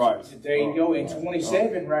of Christ. There you go. In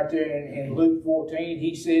 27, right there in Luke 14,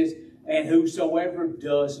 he says, and whosoever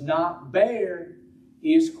does not bear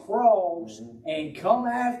his cross and come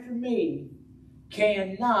after me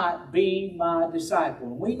cannot be my disciple.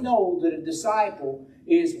 And we know that a disciple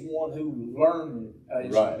is one who learns,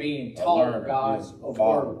 is being taught God's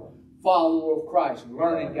word. Follower of Christ,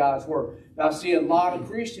 learning God's word. Now, I see a lot of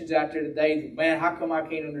Christians out there today that, man, how come I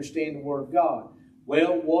can't understand the word of God?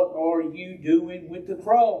 Well, what are you doing with the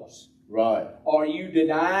cross? Right. Are you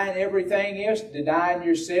denying everything else, denying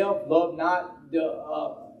yourself, love not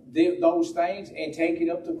those things, and taking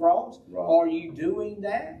up the cross? Right. Are you doing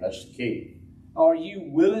that? That's the key. Are you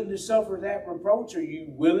willing to suffer that reproach? Are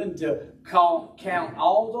you willing to count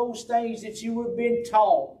all those things that you have been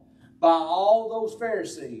taught by all those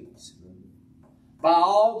Pharisees, by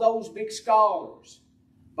all those big scholars,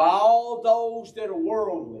 by all those that are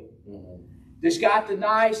worldly? This got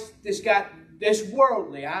this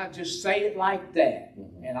worldly. I just say it like that,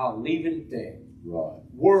 and I'll leave it at that. Right.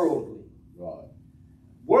 Worldly. Right.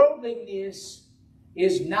 Worldliness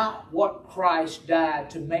is not what Christ died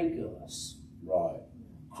to make us. Right.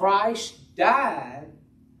 Christ died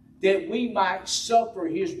that we might suffer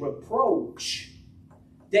his reproach,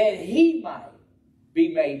 that he might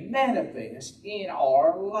be made manifest in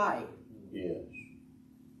our life. Yes.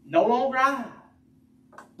 No longer I,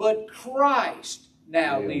 but Christ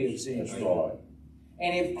now lives in me. Right.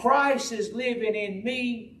 And if Christ is living in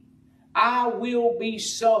me, I will be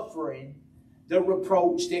suffering the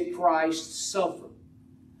reproach that Christ suffered.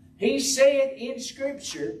 He said in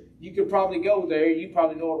Scripture, you could probably go there, you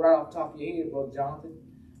probably know it right off the top of your head, Brother Jonathan.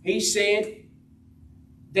 He said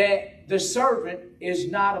that the servant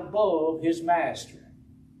is not above his master.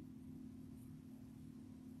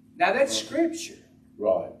 Now that's Scripture.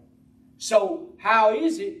 Right. So how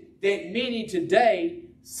is it that many today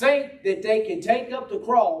think that they can take up the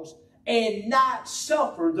cross and not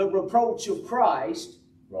suffer the reproach of Christ,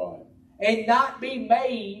 right, and not be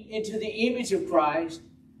made into the image of Christ,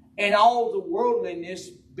 and all the worldliness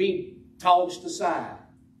be tossed aside?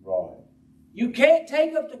 Right. You can't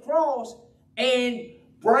take up the cross and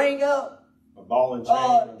bring up a ball and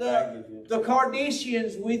chain, the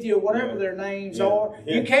Kardashians with you, whatever their names are.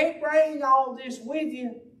 Yeah. You can't bring all this with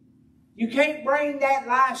you. You can't bring that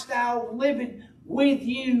lifestyle of living with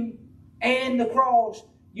you and the cross.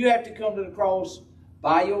 You have to come to the cross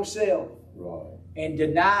by yourself. Right. And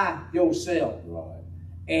deny yourself. Right.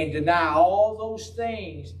 And deny all those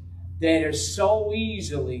things that are so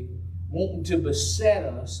easily wanting to beset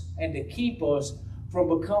us and to keep us from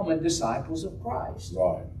becoming disciples of Christ.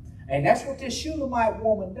 Right. And that's what this Shunammite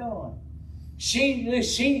woman done. She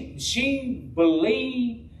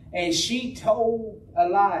believed, and she told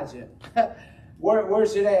Elijah.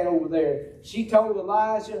 Where's it at over there? She told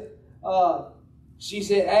Elijah, she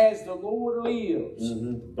said, as the Lord lives.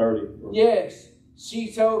 30. Yes. She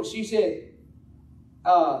said,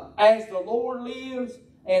 as the Lord lives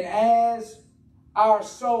and as our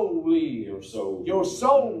soul lives. Your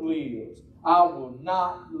soul lives. I will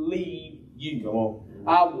not leave you. Come on.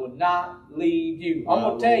 I will not leave you. I'm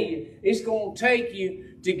going to tell you, it's going to take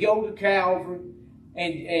you to go to Calvary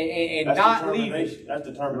and not leave it. That's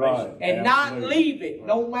determination. Right. And not leave it,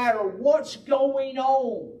 no matter what's going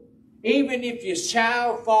on. Even if your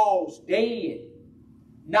child falls dead,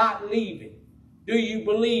 not leave it. Do you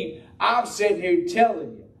believe? I'm sitting here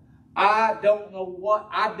telling you, I don't know what,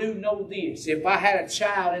 I do know this. If I had a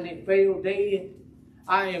child and it fell dead,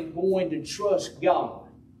 I am going to trust God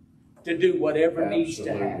to do whatever needs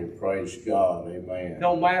to happen. Praise God. Amen.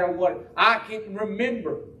 No matter what. I can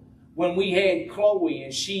remember when we had Chloe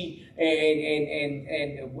and she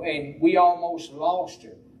and we almost lost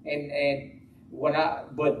her.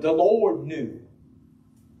 But the Lord knew.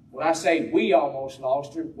 When I say we almost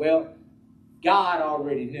lost her, well, God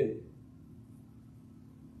already knew.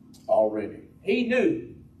 Already. He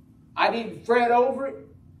knew. I didn't fret over it.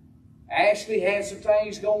 Ashley had some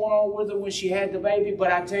things going on with her when she had the baby,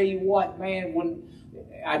 but I tell you what, man, when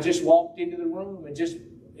I just walked into the room and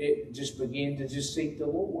it just began to just seek the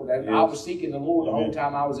Lord. I was seeking the Lord the whole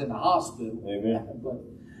time I was in the hospital. Amen. But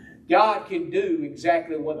God can do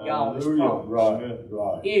exactly what God has promised.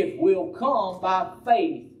 Right. If we'll come by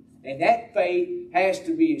faith, and that faith has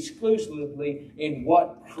to be exclusively in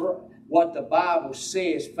what the Bible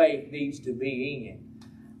says faith needs to be in.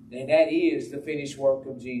 And that is the finished work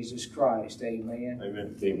of Jesus Christ. Amen.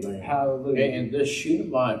 Amen. Hallelujah. And this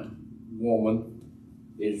Shunammite woman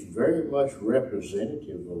is very much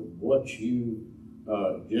representative of what you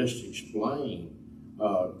just explained.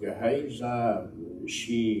 Gehazi,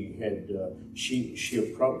 she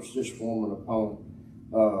approached this woman upon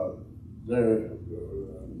their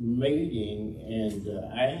meeting and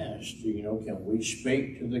asked, can we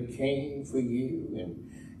speak to the king for you?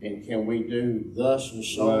 And can we do thus and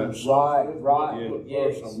so and so? Right.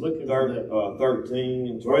 Yes. I'm looking for that.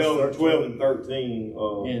 13, 12 and 13.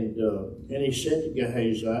 And he said to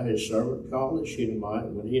Gehazi, his servant, call the Shunammite.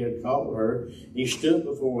 When he had called her, he stood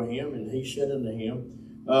before him, and he said unto him,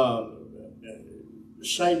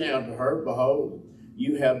 say now to her, behold,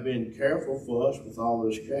 you have been careful for us with all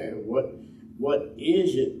this care. What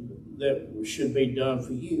is it that should be done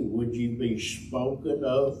for you? Would you be spoken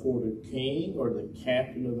of for the king or the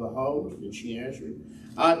captain of the host? And she answered,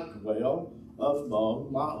 I dwell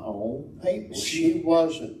among my own people. She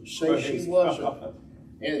wasn't.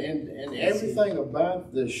 And everything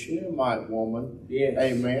about the Shunammite woman,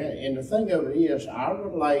 amen. And the thing of it is, I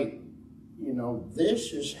relate,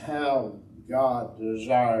 this is how God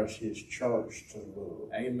desires His church to look.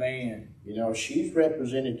 Amen. She's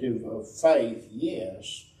representative of faith,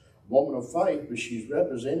 yes, woman of faith, but she's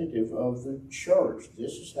representative of the church.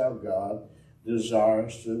 This is how God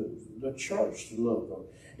desires the church to look.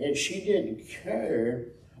 And she didn't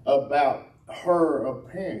care about her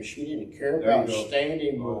appearance. She didn't care about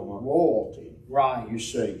standing with royalty. Right. You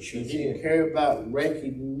see, she didn't care about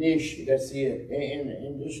recognition. That's it.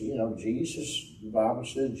 And just, Jesus, the Bible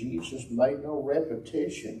says Jesus made no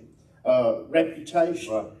reputation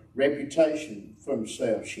for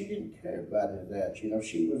himself. She didn't care about any of that.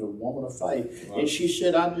 She was a woman of faith. Right. And she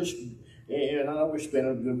said, and I know we spent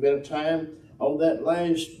a good bit of time on that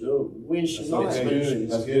last Wednesday night.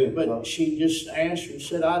 That's good. But she just answered and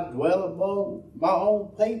said, I dwell among my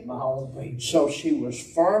own people. My own people. So she was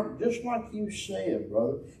firm, just like you said,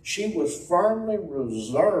 brother. She was firmly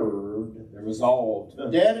reserved and resolved,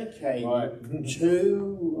 dedicated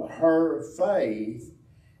to her faith,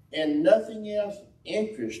 and nothing else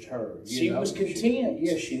interested her. She was content.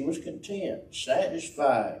 She was content,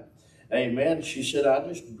 satisfied. Amen. She said, I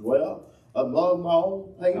just dwell among my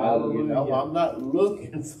own people. I'm not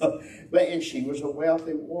looking for, and she was a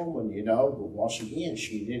wealthy woman, but once again,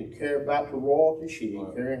 she didn't care about the royalty. She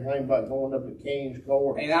didn't care anything about going up to King's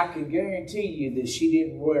Court. And I can guarantee you that she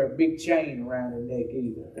didn't wear a big chain around her neck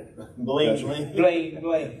either. Bling.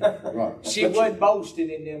 Right. She wasn't boasting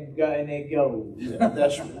in that gold.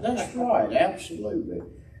 That's right, absolutely.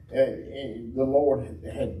 And the Lord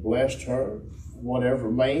had blessed her, whatever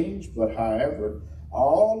means, but however,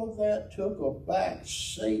 all of that took a back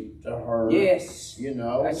seat to her. Yes.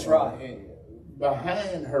 That's right.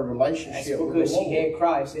 Behind her relationship with the Lord. Because she had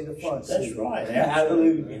Christ in the front seat. That's right.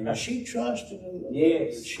 Hallelujah. She trusted in the Lord.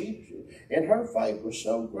 Yes. And her faith was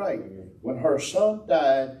so great. When her son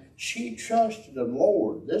died, she trusted the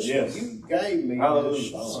Lord. You gave me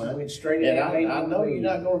this son. Went straight and I know you're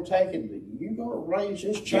not going to take it. You're going to raise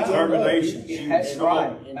this child Determination. That's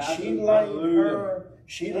right. And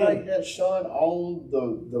she laid that son on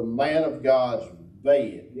the man of God's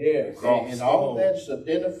bed. Yes. And all that's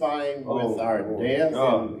identifying with our death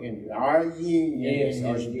and our union in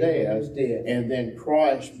his death. And then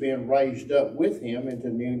Christ being raised up with him into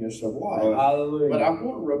newness of life. Hallelujah. But I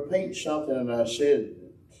want to repeat something that I said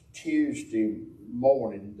Tuesday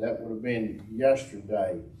morning. That would have been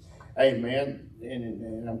yesterday. Amen.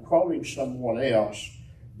 And I'm quoting someone else.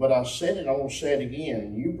 But I said it, I want to say it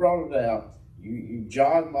again. You brought it out. You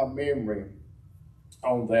jogged my memory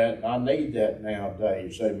on that. I need that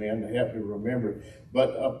nowadays, amen, to help me remember.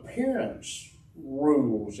 But appearance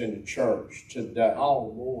rules in the church today.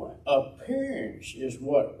 Oh, boy. Appearance is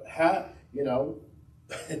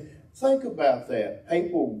think about that.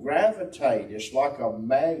 People gravitate. It's like a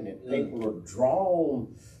magnet. People are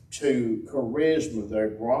drawn to charisma.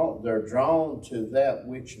 They're drawn to that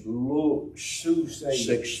which looks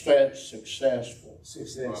successful.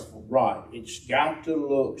 Right. It's got to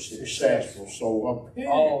look successful. So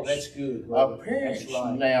appearance. Oh, that's good. Brother. Appearance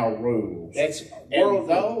now rules. That's and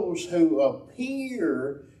those who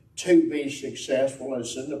appear to be successful.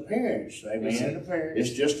 It's an appearance. Amen. It's an appearance.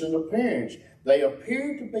 It's just an appearance. They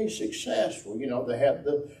appear to be successful. You know, they have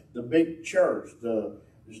the big church, the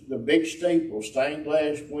big steeple, stained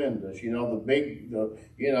glass windows. You know, the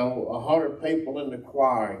 100 people in the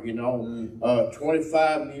choir. You know,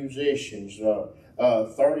 25 musicians,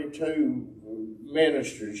 32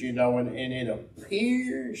 ministers. You know, and it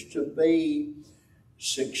appears to be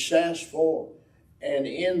successful. And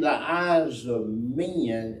in the eyes of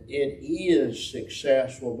men, it is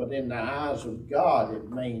successful, but in the eyes of God, it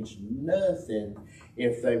means nothing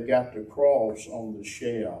if they've got the cross on the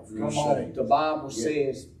shelf. Come on, the Bible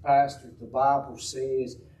says, Pastor, the Bible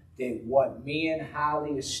says that what men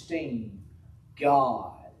highly esteem,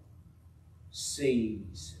 God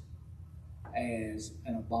sees as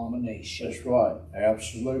an abomination. That's right,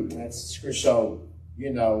 absolutely. That's scripture. So,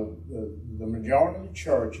 you know, the majority of the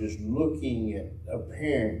church is looking at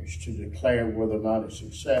appearance to declare whether or not it's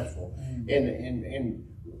successful. And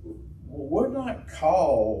we're not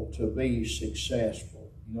called to be successful.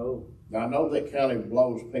 No. Now, I know that kind of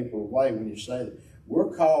blows people away when you say that. We're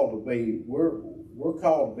called to be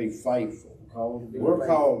faithful. We're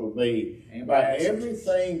called to be. By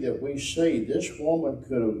everything that we see, this woman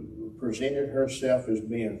could have presented herself as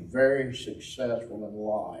being very successful in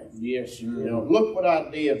life. Yes, sir. You know, look what I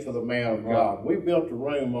did for the man of God. We built a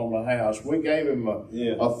room on the house. We gave him a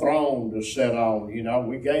throne to sit on. You know,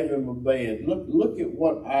 we gave him a bed. Look at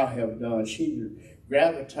what I have done. She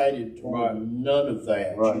gravitated toward none of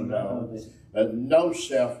that. You know, no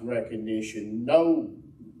self-recognition, no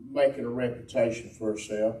making a reputation for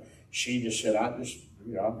herself. She just said, I'm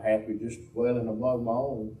happy just dwelling among my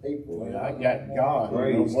own people, and I got God.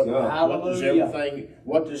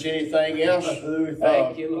 What does anything else?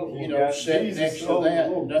 Thank you, Lord. You know, sit next to that.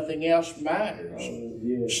 Nothing else matters.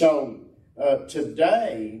 So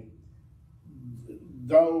today,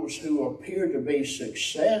 those who appear to be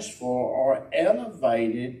successful are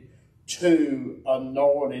elevated to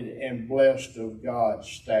anointed and blessed of God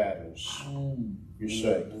status. You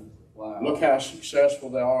see. Wow. Look how successful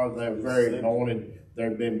they are. They're very anointed.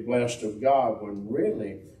 They've been blessed of God. When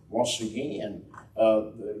really, once again,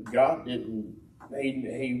 God didn't.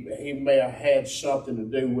 He may have had something to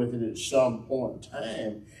do with it at some point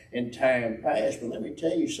in time past. But let me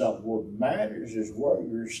tell you something. What matters is where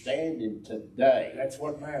you're standing today. That's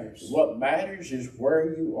what matters. What matters is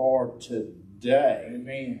where you are today.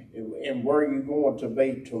 Amen. And where you're going to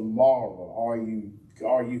be tomorrow. Are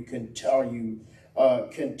you continuing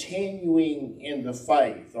in the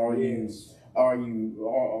faith? Are you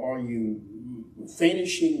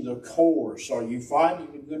finishing the course? Are you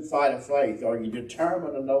fighting the good fight of faith? Are you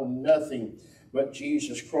determined to know nothing but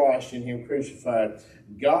Jesus Christ and Him crucified?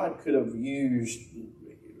 God could have used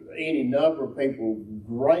any number of people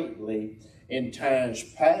greatly in times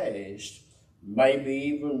past, maybe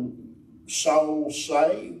even souls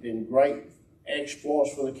saved and great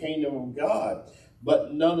exploits for the kingdom of God.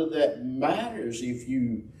 But none of that matters if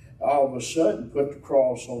you all of a sudden put the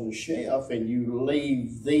cross on the shelf and you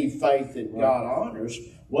leave the faith that God honors.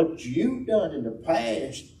 What you've done in the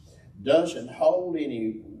past doesn't hold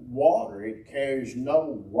any water. It carries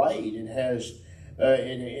no weight.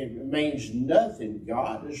 It means nothing.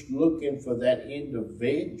 God is looking for that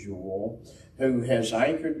individual who has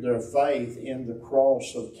anchored their faith in the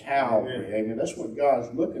cross of Calvary. Amen. That's what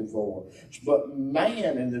God's looking for. But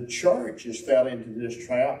man in the church has fell into this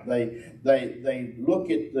trap. They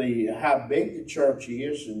look at how big the church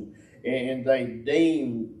is and they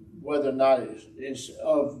deem whether or not it's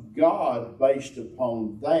of God based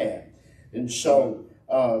upon that. And so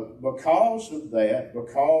because of that,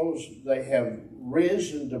 because they have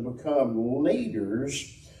risen to become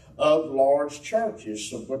leaders of large churches.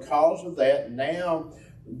 So because of that, now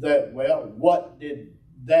that, what did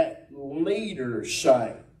that leader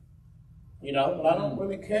say? You know, but I don't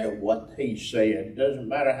really care what he said. It doesn't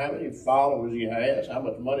matter how many followers he has, how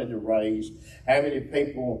much money to raise, how many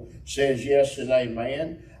people says yes and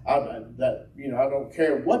amen. I don't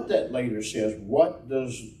care what that leader says. What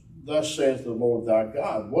does thus says the Lord thy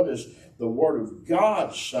God? What is the word of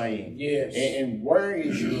God saying? Yes. And where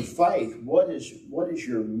is your faith? What is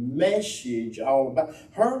your message all about?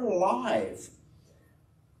 Her life,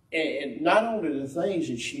 and not only the things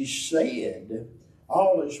that she said,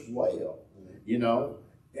 all is well, you know,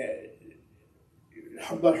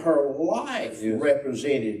 but her life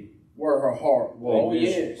represented where her heart was. Oh,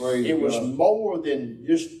 yes. It was more than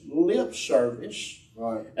just lip service.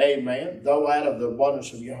 Right. Amen. Though out of the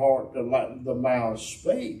abundance of your heart the mouth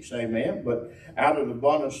speaks. Amen. But out of the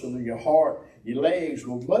abundance of your heart your legs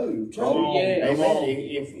will move too. Oh, yeah. Amen.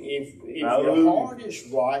 If your heart is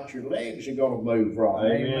right, your legs are going to move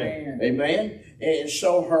right. Amen. Amen. And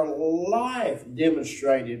so her life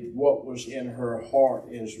demonstrated what was in her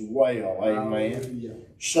heart as well. Amen. Hallelujah.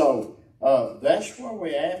 So that's where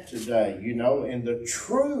we're at today, you know, and the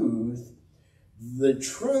truth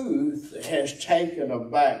has taken a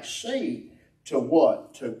back seat to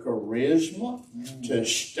what? To charisma, to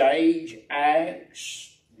stage acts,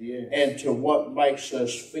 and to what makes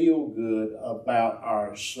us feel good about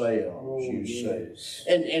ourselves, you see.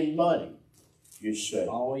 And money, you see.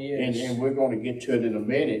 Oh, yes. And we're going to get to it in a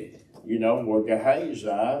minute, you know, where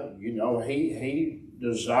Gehazi, you know, he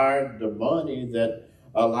desired the money that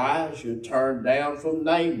Elijah turned down from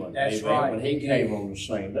Naaman. That's Amen, right. when he came on the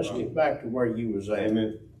scene. Let's get back to where you was at.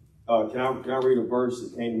 Amen. Can I read a verse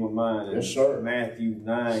that came to my mind? Yes, sir. Matthew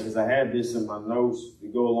 9, because I have this in my notes to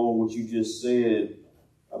go along with what you just said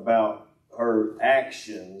about her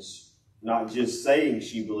actions, not just saying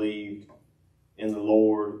she believed in the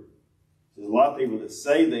Lord. There's a lot of people that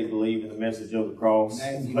say they believe in the message of the cross,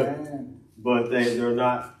 but they're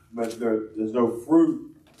not. But there's no fruit.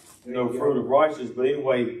 No fruit of righteousness. But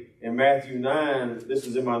anyway, in Matthew 9, this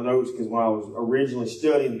was in my notes because when I was originally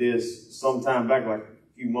studying this sometime back, like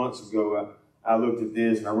a few months ago, I looked at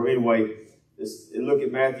this. And look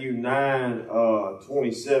at Matthew 9,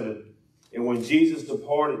 27. And when Jesus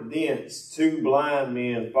departed thence, 2 blind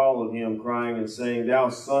men followed him, crying and saying, Thou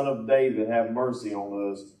Son of David, have mercy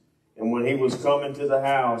on us. And when he was coming to the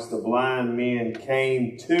house, the blind men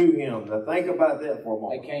came to him. Now think about that for a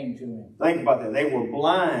moment. They came to him. Think about that. They were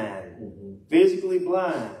blind, physically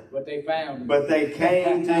blind. But they found him. But they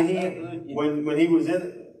came to him when he was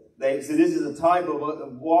in. They said this is a type of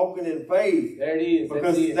walking in faith. There it is.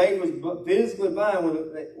 Because they was physically blind.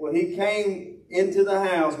 When he came into the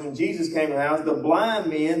house, when Jesus came to the house, the blind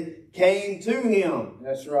men came to him.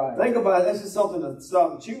 That's right. Think about it. That's just something to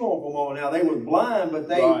stop and chew on for a moment. Now, they were blind, but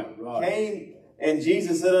they came, and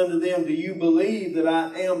Jesus said unto them, Do you believe that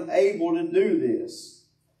I am able to do this?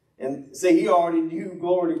 And see, he already knew,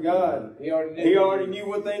 glory to God. He already knew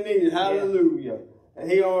what they needed. Hallelujah. And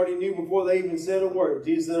he already knew before they even said a word.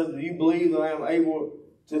 Jesus said, Do you believe that I am able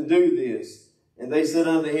to do this? And they said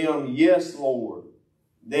unto him, Yes, Lord.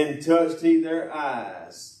 Then touched he their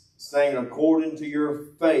eyes, saying, According to your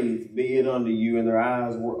faith be it unto you. And their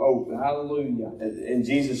eyes were open. Hallelujah. And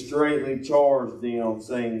Jesus straightly charged them,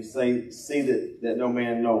 saying, See that no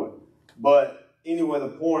man know it. But anyway, the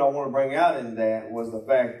point I want to bring out in that was the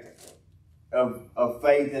fact of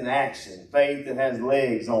faith in action. Faith that has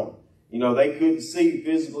legs on it. You know, they couldn't see,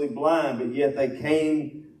 physically blind, but yet they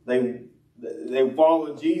came, they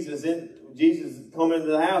followed Jesus in. Jesus come into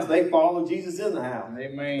the house, they followed Jesus in the house.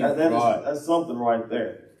 Amen. That's something right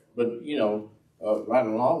there. But, you know, right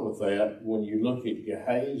along with that, when you look at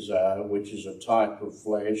Gehazi, which is a type of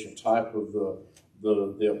flesh, a type of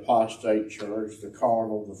the apostate church, the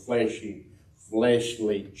carnal, the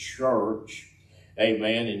fleshly church,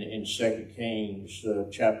 amen, in 2 Kings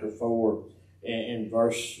chapter 4 and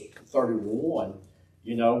verse 31,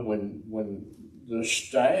 you know, when the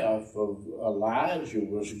staff of Elijah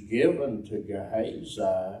was given to Gehazi,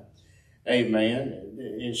 amen,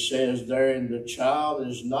 it says there, and the child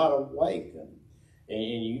is not awakened.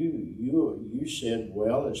 And you said,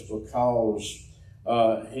 well, it's because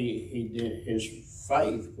he did, his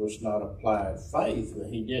faith was not applied. Faith,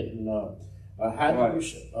 he didn't,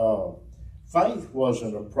 faith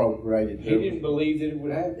wasn't appropriated. He didn't believe that it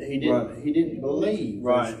would happen. He didn't believe.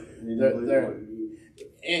 Right.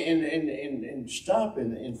 And stop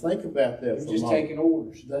and think about that. Just taking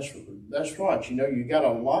orders. That's right. You know, you got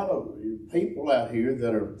a lot of people out here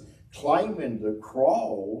that are claiming the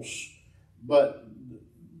cross, but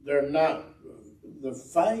they're not. The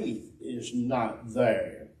faith is not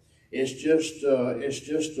there. It's just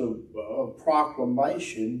a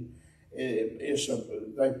proclamation.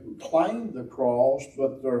 They claim the cross,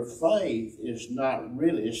 but their faith is not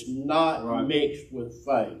really. It's not mixed with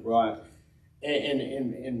faith. Right.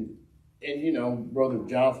 And you know, Brother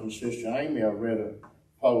Jonathan, Sister Amy, I read a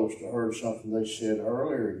post, I heard something they said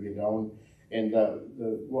earlier, you know, and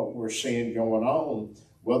what we're seeing going on,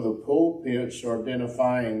 well, the pulpits are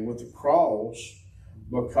identifying with the cross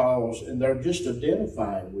and they're just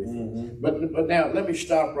identifying with it. But now, let me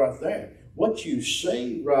stop right there. What you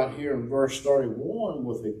see right here in verse 31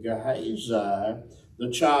 with the Gehazi,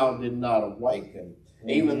 the child did not awaken.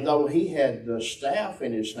 Even though he had the staff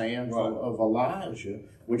in his hand of Elijah,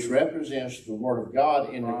 which represents the Word of God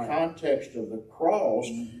in the context of the cross,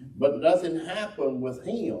 but nothing happened with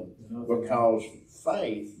him because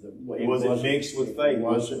faith wasn't mixed with faith.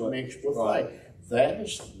 Wasn't mixed with faith. That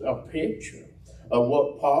is a picture of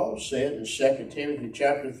what Paul said in 2 Timothy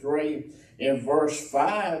chapter 3 in verse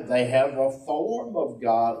 5. They have a form of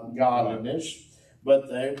godliness, but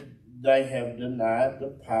they have denied the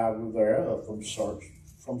power thereof. From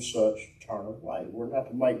such turn away. We're not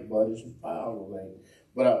to make buddies and pals with them.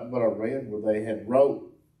 But I read where they had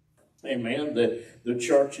wrote, amen, that the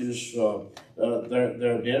churches,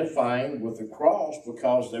 they're identifying with the cross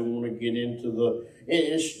because they want to get into the,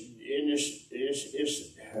 it's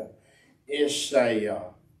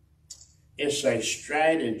a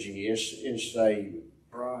strategy,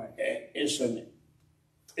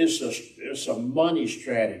 it's a money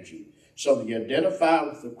strategy. So you identify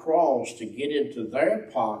with the cross to get into their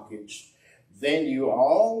pockets, then you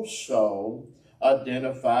also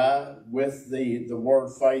identify with the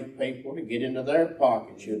Word Faith people to get into their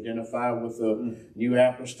pockets. You identify with the New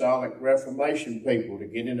Apostolic Reformation people to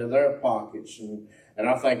get into their pockets. And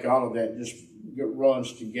I think all of that just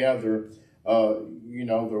runs together.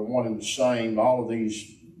 They're one and the same. All of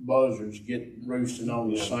these buzzards get roosting on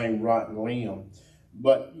the same rotten limb.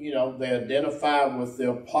 But, they identify with the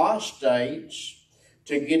apostates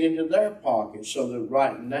to get into their pockets. So that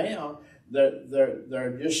right now,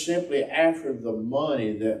 they're just simply after the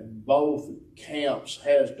money that both camps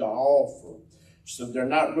has to offer. So they're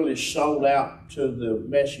not really sold out to the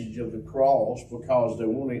message of the cross because they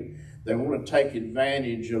want to take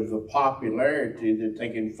advantage of the popularity that they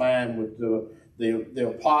can find with the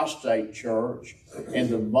apostate church and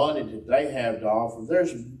the money that they have to offer.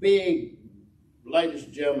 Ladies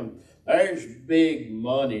and gentlemen, there's big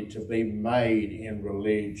money to be made in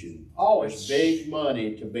religion. Oh, there's big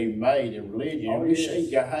money to be made in religion. Oh, we see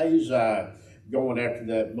Gehazi going after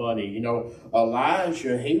that money.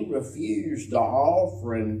 Elijah, he refused the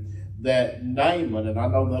offering that Naaman, and I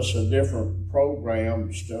know that's a different program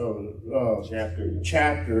chapter,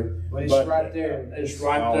 but it's right there. It's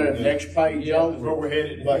right there, next page over. That's where we're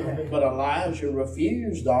headed. But Elijah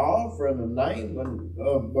refused the offering of Naaman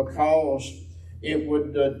because it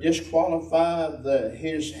would disqualify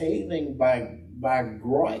his healing by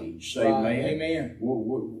grace. Amen.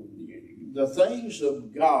 The things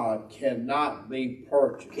of God cannot be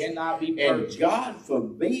purchased. And God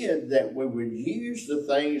forbid that we would use the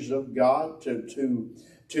things of God to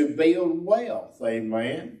build wealth.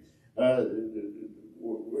 Amen.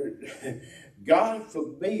 God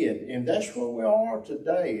forbid, and that's where we are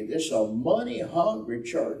today. There's a money-hungry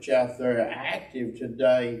church out there active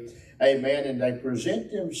today. Amen. And they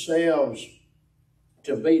present themselves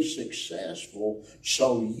to be successful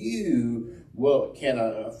so you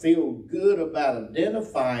can feel good about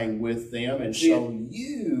identifying with them, and so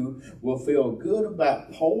you will feel good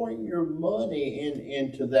about pouring your money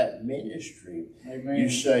into that ministry. Amen. You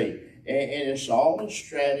see, and it's all a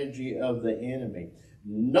strategy of the enemy.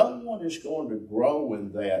 No one is going to grow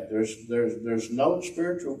in that. There's no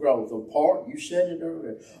spiritual growth. You said it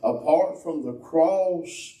earlier, apart from the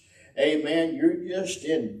cross, amen, you're just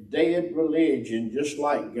in dead religion, just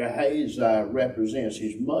like Gehazi represents.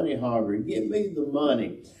 He's money hungry. Give me the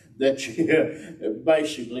money that you,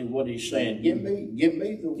 basically what he's saying. Give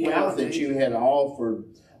me the wealth that you had offered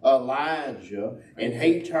Elijah, and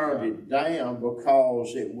he turned it down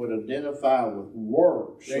because it would identify with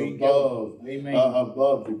works above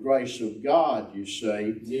the grace of God, you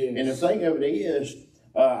see. Yes. And the thing of it is,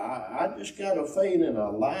 I just got a feeling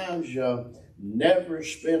Elijah never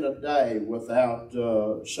spent a day without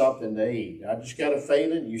something to eat. I just got a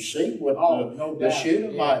feeling. You see what the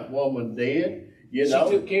Shunammite woman did. She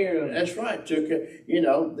took care of it. That's right.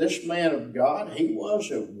 This man of God, he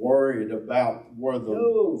wasn't worried about where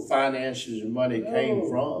the finances and money came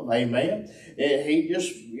from. Amen. And he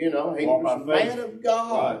just, he was a man of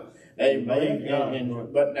God. Right. Amen.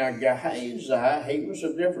 But now Gehazi, he was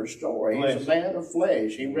a different story. He's a man of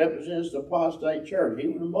flesh. He represents the apostate church. He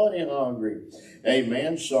was money hungry.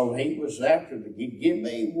 Amen. So he was after give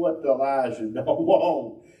me what Elijah don't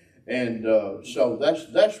want. And so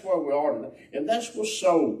that's where we are today. And that's what's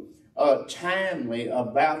so timely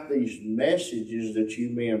about these messages that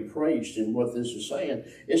you men preached and what this is saying.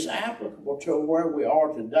 It's applicable to where we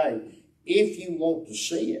are today if you want to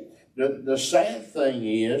see it. The sad thing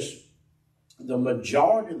is the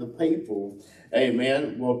majority of the people,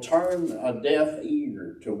 amen, will turn a deaf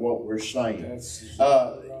ear to what we're saying.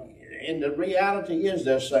 And the reality is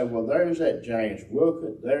they'll say, well, there's that James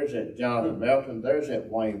Wilkett, there's that Jonathan Melton, there's that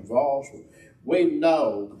Wayne Voss. We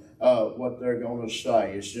know what they're going to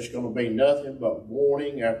say. It's just going to be nothing but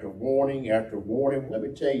warning after warning after warning. Let me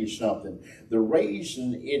tell you something. The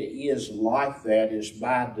reason it is like that is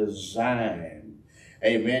by design.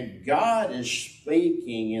 Amen. God is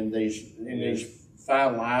speaking in these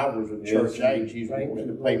final hours of church age. He's warning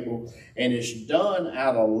the people, and it's done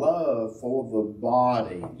out of love for the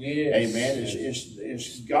body. Yes. Amen.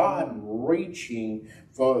 It's God reaching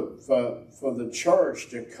for the church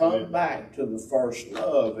to come back to the first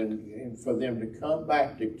love, and for them to come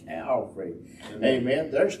back to Calvary.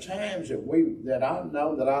 Amen. There's times that I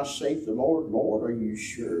know that I seek the Lord. Lord, are you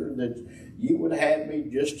sure that you would have me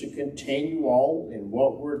just to continue on in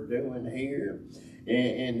what we're doing here?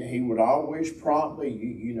 And he would always prompt me,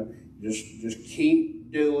 you know, just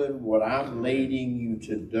keep doing what I'm leading you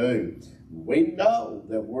to do. We know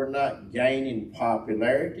that we're not gaining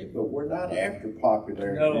popularity, but we're not after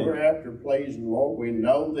popularity. No. We're after pleasing the Lord. We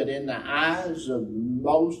know that in the eyes of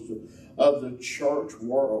most of the church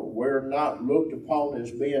world, we're not looked upon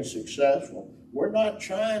as being successful. We're not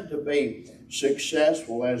trying to be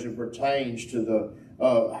successful as it pertains to the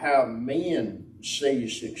how men see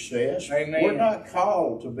success. Amen. We're not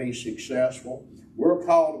called to be successful. We're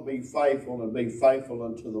called to be faithful and be faithful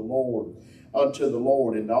unto the Lord.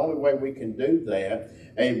 And the only way we can do that,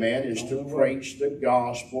 amen, is to preach the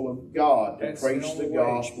gospel of God, to preach the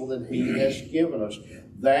gospel that He has given us.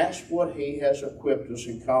 That's what He has equipped us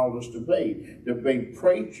and called us to be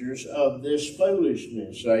preachers of this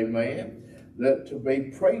foolishness, amen. That to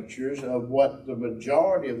be preachers of what the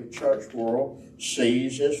majority of the church world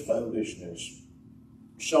sees as foolishness.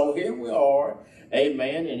 So here we are,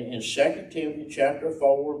 amen, in 2 Timothy chapter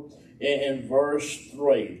 4 and verse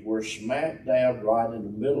 3. We're smack dab right in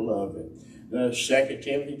the middle of it. 2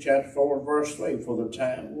 Timothy chapter 4 and verse 3. For the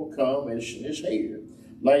time will come, is here.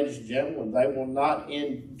 Ladies and gentlemen, they will not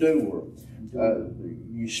endure.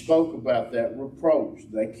 You spoke about that reproach.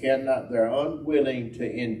 They're unwilling to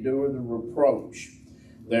endure the reproach.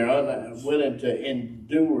 They're unwilling to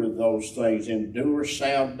endure those things, endure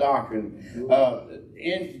sound doctrine.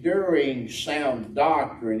 Enduring sound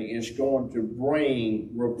doctrine is going to bring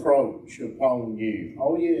reproach upon you.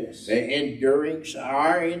 Oh, yes. Enduring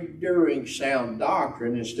sound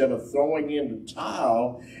doctrine, instead of throwing in the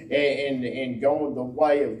towel and going the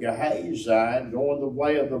way of Gehazi, going the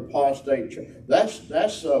way of the apostate church.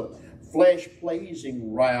 That's a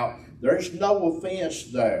flesh-pleasing route. There's no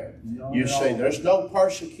offense there. See, there's no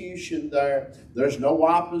persecution there. There's no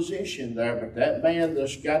opposition there. But that man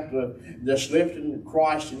that's lifting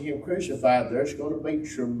Christ and Him crucified, there's going to be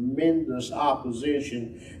tremendous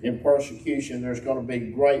opposition and persecution. There's going to be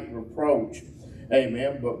great reproach.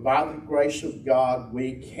 Amen. But by the grace of God,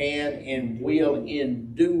 we can and will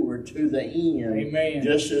endure to the end. Amen.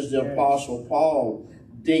 Just as the Apostle Paul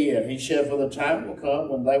did. He said, for the time will come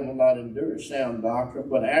when they will not endure sound doctrine,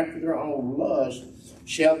 but after their own lust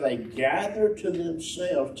shall they gather to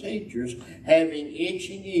themselves teachers having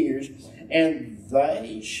itching ears, and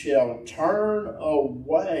they shall turn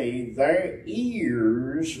away their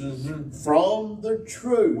ears from the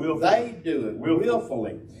truth. They do it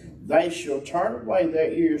willfully. They shall turn away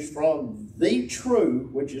their ears from the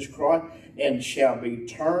truth, which is Christ, and shall be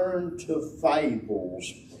turned to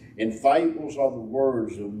fables. And fables are the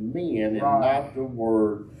words of men and not the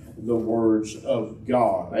words of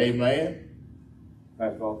God. Amen?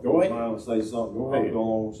 Go ahead. I want to say something. Go ahead. Go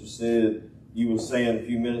on what you said. You were saying a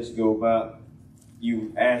few minutes ago about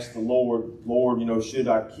you asked the Lord, you know, should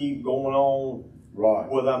I keep going on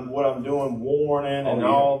what I'm doing, warning and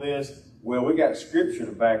all this? Well, we got scripture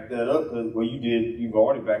to back that up. Well, you've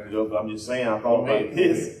already backed it up, but I'm just saying, I thought about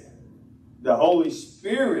this. The Holy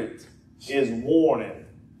Spirit is warning.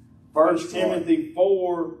 1 Timothy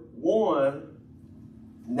 4:1,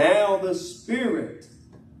 now the Spirit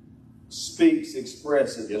speaks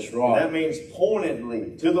expressively. That's right. And that means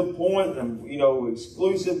pointedly, to the point, and, you know,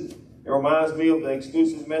 exclusive. It reminds me of the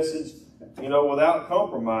exclusive message, you know, without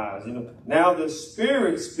compromise. You know, now the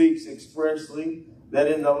Spirit speaks expressly that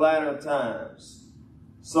in the latter times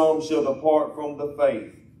some shall depart from the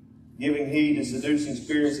faith, giving heed to seducing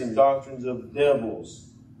spirits and doctrines of devils,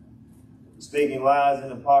 speaking lies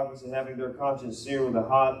and hypocrisy, having their conscience seared with a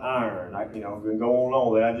hot iron. I've been going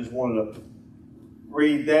on there. I just wanted to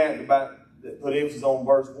read that put emphasis on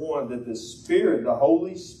verse 1, that the Spirit, the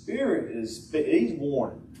Holy Spirit, He's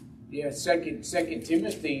warning. Yeah, 2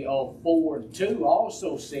 Timothy 4:2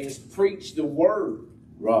 also says, preach the word.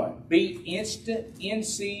 Right. Be instant, in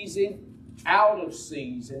season, out of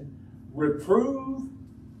season, reprove,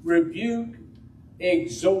 rebuke,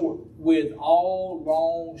 exhort with all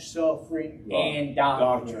long suffering and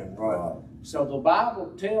doctrine. Right. So the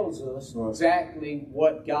Bible tells us exactly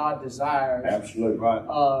what God desires. Absolutely right.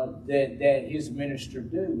 That His minister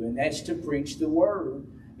do, and that's to preach the word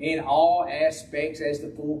in all aspects as the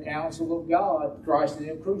full counsel of God, Christ and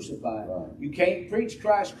Him crucified. Right. You can't preach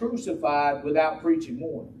Christ crucified without preaching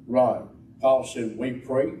more. Right. Paul said, we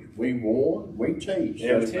preach, we warn, we teach.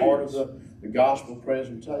 Yeah, That's part of the gospel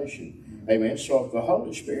presentation. Amen. So if the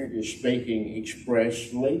Holy Spirit is speaking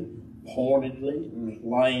expressly, pointedly,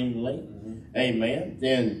 plainly, amen,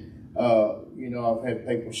 then, I've had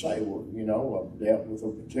people say, well, I've dealt with a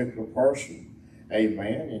particular person,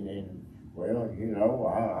 amen, and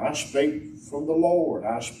well, I speak from the Lord.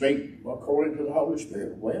 I speak according to the Holy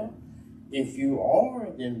Spirit. Well, if you are,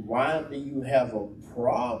 then why do you have a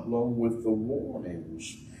problem with the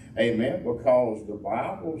warnings? Amen. Because the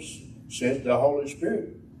Bible says the Holy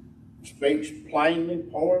Spirit speaks plainly,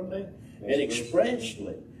 pointedly, and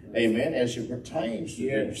expressly. Amen. As it pertains to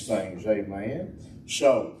these things. Amen.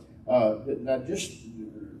 So, now just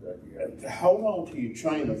hold on to your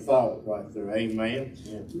train of thought right there. Amen.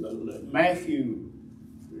 Matthew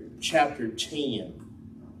chapter 10.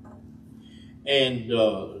 And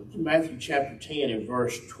Matthew chapter 10 and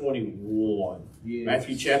verse 21. Yes.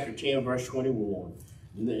 Matthew chapter 10 verse 21.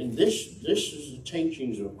 And this is the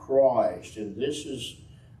teachings of Christ, and this is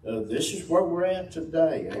where we're at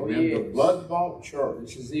today. Amen. The blood-bought church.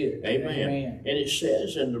 This is it. Amen. And it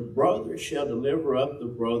says, and the brother shall deliver up the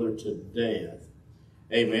brother to death.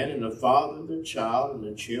 Amen. And the father, the child, and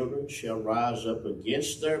the children shall rise up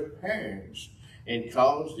against their parents and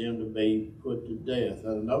cause them to be put to death.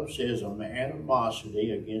 And the note says, an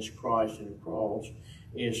animosity against Christ and the cross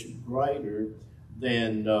is greater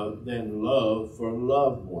than love for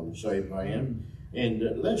loved ones. Amen. And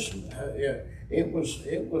listen, it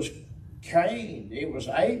was Cain, it was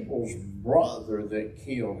Abel's brother that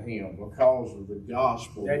killed him because of the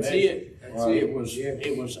gospel message.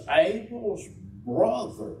 It was Abel's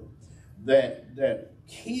brother that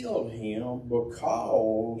killed him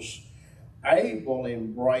because Abel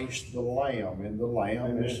embraced the lamb, and the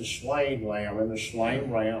lamb is the slain lamb, and the slain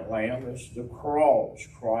lamb is the cross,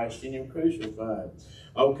 Christ in him crucified.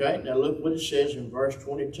 Okay, now look what it says in verse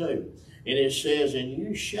 22. And it says, and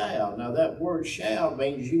you shall. Now that word shall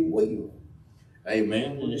means you will.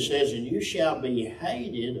 Amen. And it says, and you shall be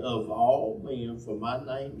hated of all men for my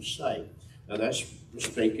name's sake. Now that's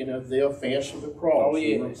speaking of the offense of the cross,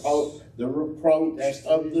 the reproach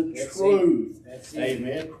of the truth.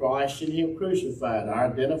 Amen. Christ in him crucified.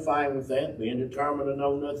 Identifying with that, being determined to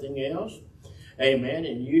know nothing else. Amen.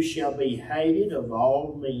 And you shall be hated of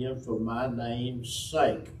all men for my name's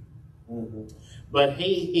sake. But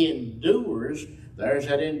he endures, there's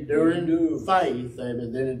that enduring faith,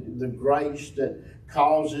 and the grace that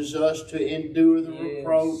causes us to endure the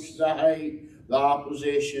reproach, the hate, the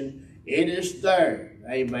opposition. It is there,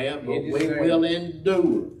 amen, but we will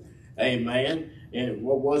endure, amen. And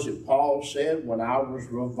what was it Paul said? When I was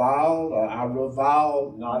reviled, I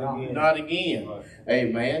reviled not again. Right.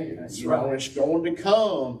 Amen. That's right. It's going to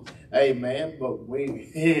come, amen, but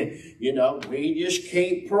we, we just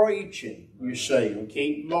keep preaching, you see, and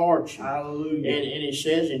keep marching. Hallelujah. And it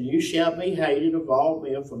says, and you shall be hated of all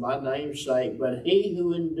men for my name's sake, but he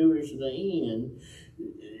who endures to the end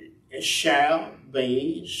shall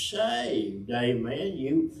be saved.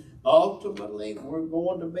 Amen. Ultimately, we're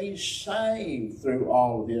going to be saved through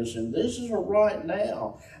all of this. And this is a right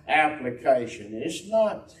now application. It's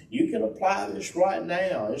not, you can apply this right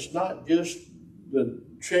now. It's not just the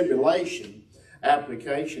tribulation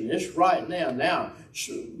application. It's right now. Now,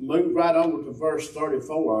 so move right over to verse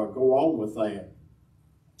 34. I'll go on with that.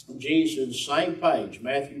 Jesus, same page,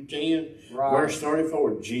 Matthew 10, verse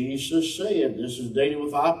 34. Jesus said, this is dealing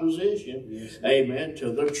with opposition, amen,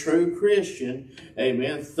 to the true Christian,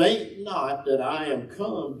 amen. Think not that I am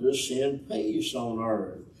come to send peace on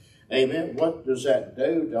earth. Amen. What does that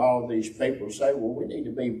do to all these people say, well, we need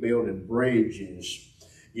to be building bridges.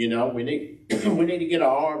 We need to get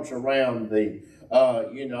our arms around the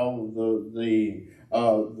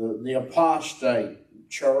apostate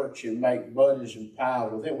church and make buddies and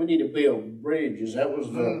pals with it. We need to build bridges. That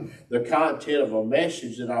was the content of a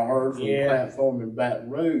message that I heard from the platform in Baton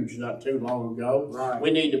Rouge not too long ago. Right.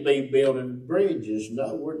 We need to be building bridges.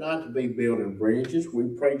 No, we're not to be building bridges. We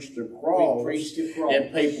preach the cross.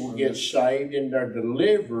 And people get saved and they're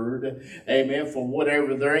delivered, amen, from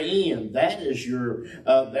whatever they're in. That is your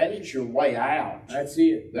way out. That's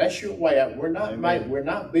it. That's your way out. We're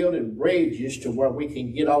not building bridges to where we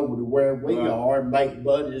can get over to where we are and make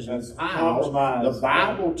buddies and pals. The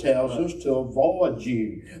Bible tells us to avoid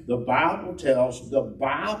you. The Bible tells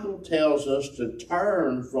us to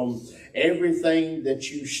turn from everything that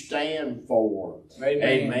you stand for.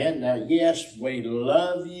 Amen. Now, yes, we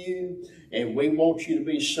love you. and we want you to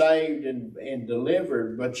be saved and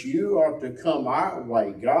delivered, but you are to come our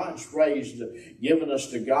way. God's given us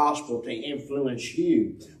the gospel to influence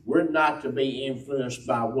you. We're not to be influenced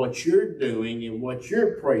by what you're doing and what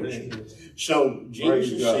you're preaching. So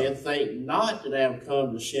Jesus said, think not that I have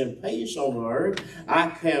come to send peace on the earth.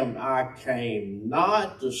 I came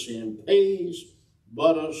not to send peace,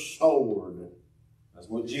 but a sword. That's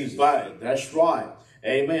what Jesus said. That's right.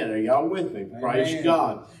 Amen. Are y'all with me? Amen. Praise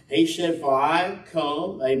God. He said, for I have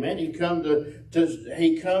come, amen. He come to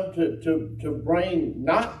bring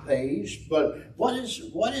not peace, but what is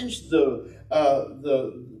the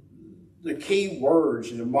key words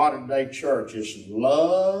in the modern day church? It's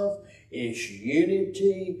love, it's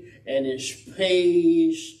unity, and it's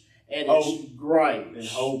peace, and it's grace. And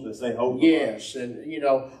hope, and say hope. Yes, and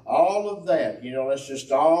all of that. Let's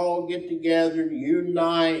just all get together,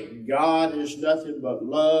 unite. God is nothing but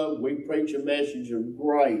love. We preach a message of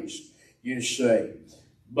grace, you see.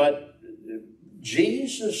 But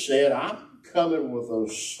Jesus said, I'm coming with a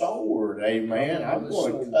sword, amen. I'm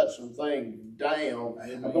going to cut some things down.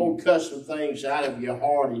 Amen. I'm going to cut some things out of your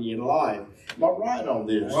heart and your life. Am I right on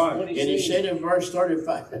this? Right. And he said in verse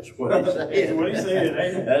 35, that's what he said. That's what he said.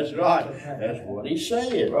 Amen. That's right. That's what he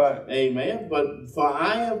said. Right. Amen. But for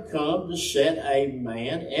I have come to set a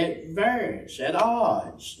man at variance, at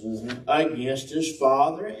odds, against his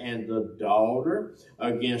father and the daughter,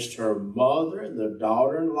 against her mother and the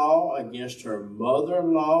daughter-in-law, against her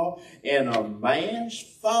mother-in-law, and a man's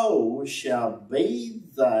foe shall be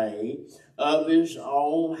they of his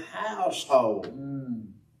own household.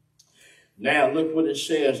 Now look what it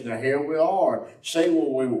says. Now here we are. See,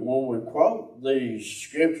 when we quote these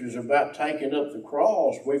scriptures about taking up the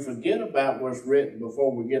cross, we forget about what's written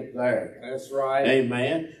before we get there. That's right.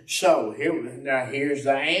 Amen. So here's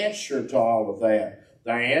the answer to all of that.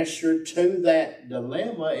 The answer to that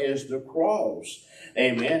dilemma is the cross.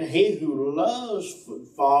 Amen. He who loves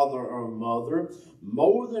father or mother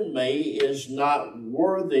more than me is not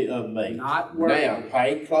worthy of me. Not worthy. Now,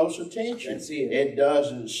 pay close attention. That's it. It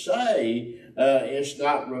doesn't say it's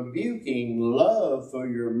not rebuking love for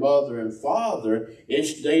your mother and father.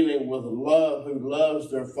 It's dealing with love who loves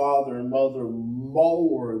their father and mother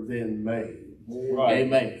more than me. Right.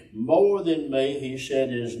 Amen. More than me, he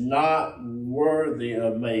said, is not worthy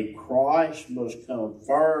of me. Christ must come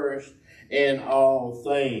first in all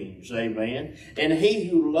things. Amen. And he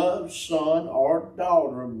who loves son or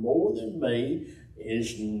daughter more than me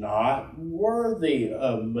is not worthy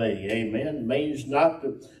of me. Amen. Means not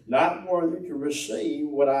worthy to receive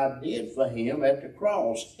what I did for him at the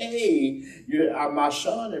cross. Hey, my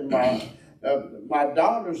son and my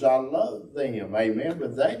daughters, I love them, amen,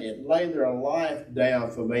 but they didn't lay their life down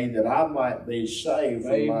for me that I might be saved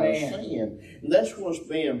from my sin. And that's what's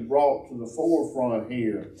being brought to the forefront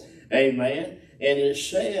here, amen. And it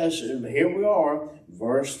says, and here we are,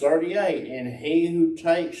 verse 38, and he who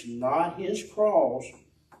takes not his cross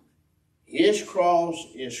is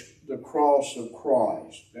the cross of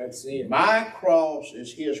Christ. That's it. My cross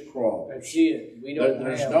is his cross. That's it.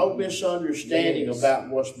 There's no misunderstanding about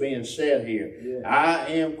what's being said here. Yeah. I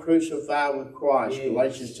am crucified with Christ,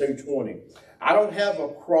 Galatians 2:20. I don't have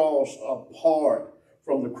a cross apart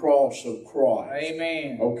from the cross of Christ.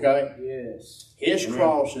 Amen. Okay? Yes. His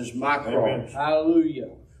cross is my cross. Amen.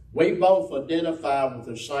 Hallelujah. We both identify with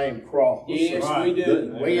the same cross. Yes, we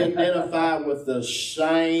do. We identify with the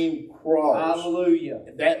same cross. Hallelujah.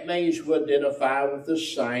 That means we identify with the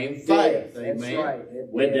same faith. Yes, Amen. that's right.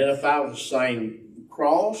 We identify with the same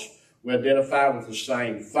cross. We identify with the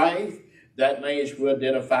same faith. That means we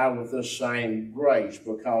identify with the same grace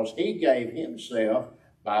because he gave himself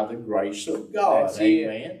by the grace of God. That's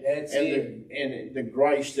amen. That's it. And the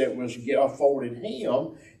grace that was afforded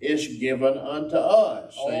him is given unto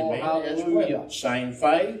us. Oh, amen. hallelujah. Well. Same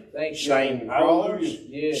faith, same cross,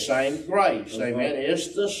 same grace. That's amen. Right.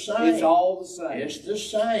 It's the same. It's all the same. It's the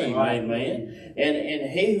same. Right. Amen.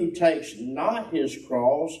 And he who takes not his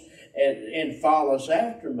cross and follows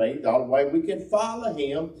after me, the only way we can follow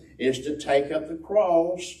him is to take up the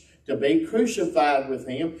cross, to be crucified with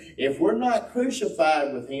him. If we're not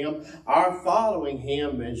crucified with him, our following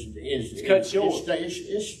him is cut short.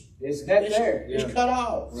 It's not there. It's cut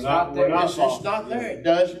off. It's not there. It's not there. It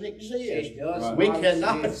doesn't exist. It does We not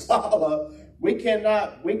cannot exist. follow. We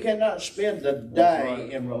cannot spend the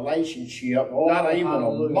day in relationship, not even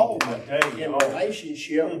hallelujah. a moment in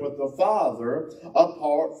relationship with the Father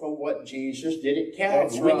apart from what Jesus did at Calvary.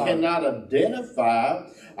 That's We right. cannot identify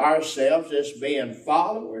ourselves as being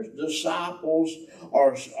followers, disciples,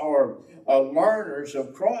 or learners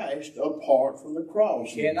of Christ apart from the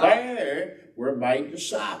cross. There we're made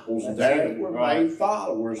disciples. There we're made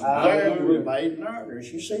followers. There we're made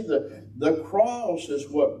learners. You see, the cross is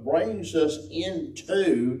what brings us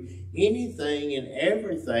into anything and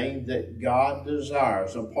everything that God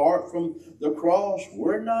desires. Apart from the cross,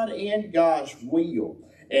 we're not in God's will.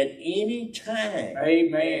 At any time,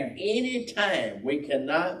 amen. At any time, we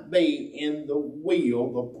cannot be in the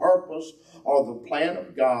will, the purpose, or the plan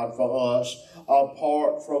of God for us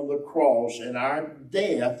apart from the cross and our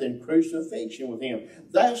death and crucifixion with Him.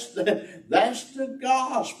 That's the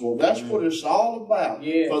gospel. That's what it's all about.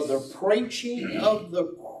 Yes. For the preaching of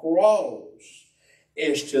the cross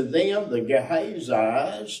is to them the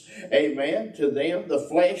Gehazites, amen, to them the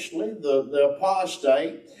fleshly, the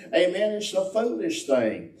apostate, amen, it's a foolish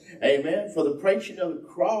thing, amen, for the preaching of the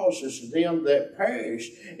cross is to them that perish,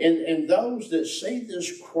 and those that see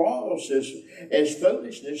this cross as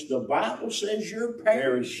foolishness, the Bible says you're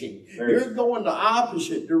perishing. You're going the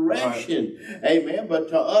opposite direction, amen, but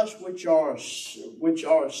to us which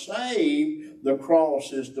are saved, the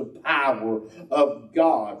cross is the power of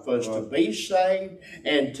God for us to be saved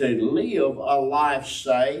and to live a life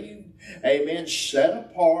saved, amen, set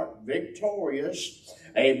apart, victorious,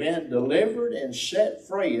 amen, delivered and set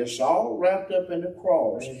free. It's all wrapped up in the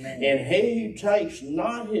cross. Amen. And he who takes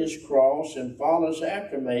not his cross and follows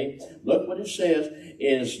after me, look what it says,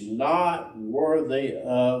 is not worthy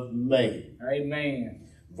of me. Amen.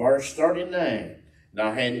 Verse 39. Now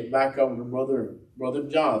I hand it back over to Brother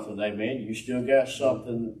Jonathan, amen. You still got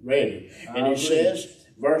something ready. And it says,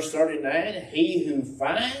 verse 39, he who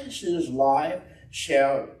finds his life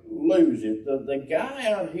shall lose it. The guy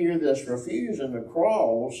out here that's refusing the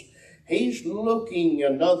cross, he's looking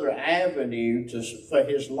another avenue for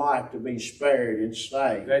his life to be spared and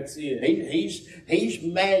saved. That's it. He's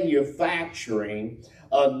manufacturing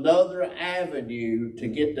another avenue to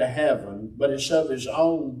get to heaven, but it's of his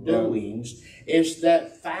own doings. It's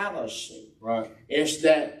that fallacy. Right. It's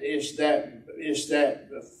that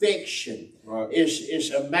fiction. Right. It's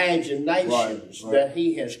imaginations that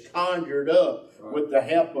he has conjured up with the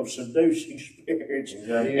help of seducing spirits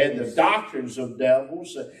and the doctrines of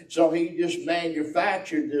devils. So he just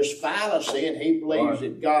manufactured this fallacy, and he believes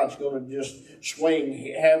that God's going to just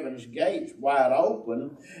swing heaven's gates wide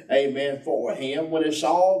open, amen, for him, when it's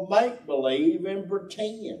all make-believe and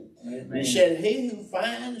pretend. Amen. He said, he who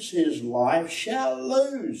finds his life shall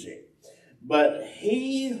lose it. But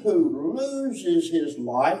he who loses his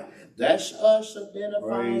life, that's us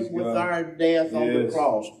identifying with our death on the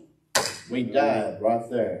cross. We died right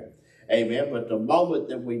there. Amen. But the moment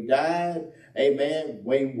that we died, amen,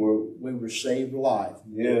 we received life.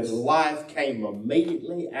 Yes. Life came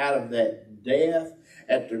immediately out of that death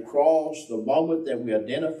at the cross. The moment that we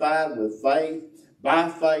identified with faith, by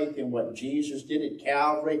faith in what Jesus did at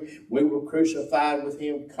Calvary, we were crucified with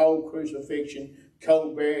him, co-crucifixion,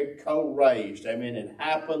 co-buried, co-raised. Amen. It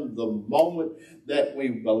happened the moment that we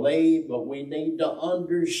believe, but we need to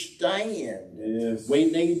understand. Yes.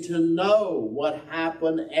 We need to know what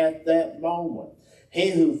happened at that moment.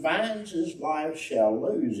 He who finds his life shall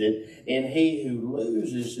lose it, and he who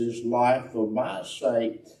loses his life for my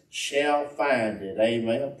sake shall find it.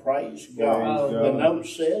 Amen. Praise God. The note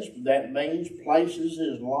says that means places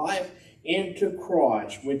his life into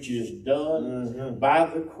Christ, which is done by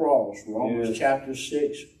the cross. Romans chapter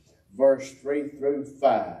 6, verse 3 through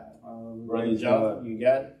 5. Praise John, God. you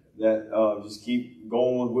got it? That just keep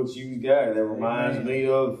going with what you got. That reminds me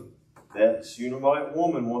of that Shunammite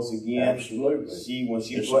woman once again. Absolutely. When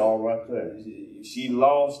she it's played, all right there. She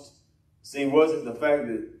lost. See, it wasn't the fact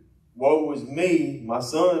that woe is me, my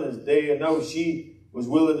son is dead. No, she was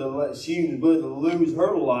willing to lose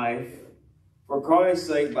her life for Christ's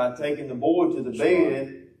sake by taking the boy to the bed.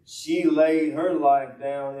 Right. She laid her life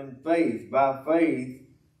down in faith, by faith,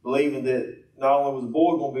 believing that not only was the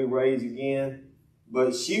boy going to be raised again,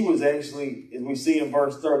 but she was actually, as we see in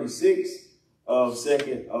verse 36 of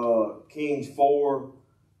 2 Kings 4,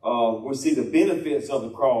 we see the benefits of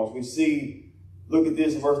the cross. We see, look at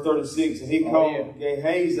this in verse 36, and he called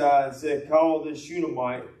Gehazi and said, call this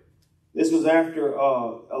Shunammite. This was after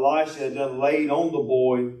Elisha had done laid on the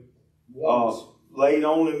boy, laid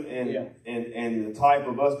on him, and the type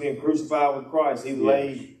of us being crucified with Christ. He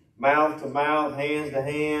laid mouth to mouth, hands to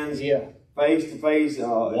hands, face to face,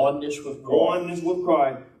 oneness with Christ. Oneness with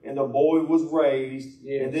Christ. And the boy was raised.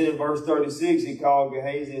 And then in verse 36, he called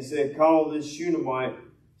Gehazi and said, call this Shunammite.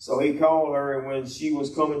 So he called her, and when she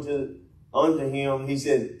was coming unto him, he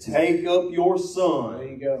said, take up your son. There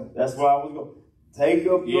you go. That's why I was going. Take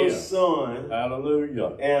up your son.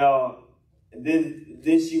 Hallelujah. And then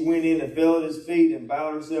then she went in and fell at his feet and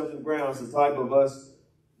bowed herself to the ground. It's the type of us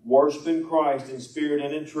worshiping Christ in spirit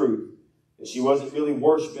and in truth. And she wasn't really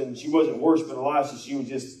worshiping. She wasn't worshiping Elisha. She was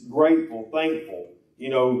just grateful, thankful, you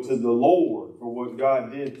know, to the Lord for what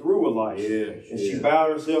God did through Elisha. Yes, and she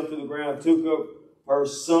bowed herself to the ground, took up her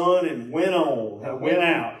son and went on and went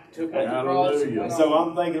out. Took up the cross and went so on.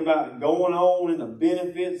 I'm thinking about going on and the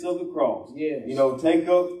benefits of the cross. Yes. You know, take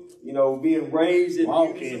up, you know, being raised in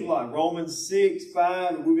newness of in life. Romans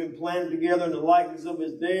 6:5, we've been planted together in the likeness of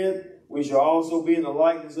his death. We shall also be in the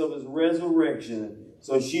likeness of his resurrection.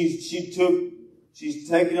 So she's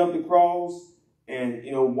taking up the cross and,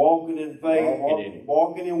 you know, walking in faith,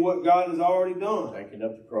 walking in what God has already done. Taking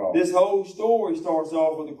up the cross. This whole story starts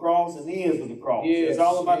off with the cross and ends with the cross. Yes, it's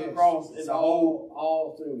all about the cross. It's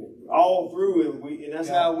all through it. All through it. And that's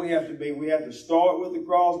how we have to be. We have to start with the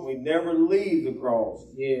cross. We never leave the cross.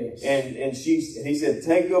 Yes. And he said,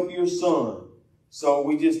 take up your son. So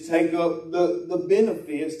we just take up the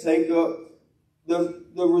benefits, take up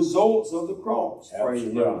the results of the cross.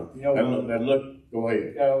 Praise God. You know, Go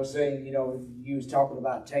ahead. I was saying, you know, you was talking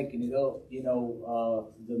about taking it up, you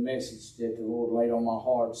know, the message that the Lord laid on my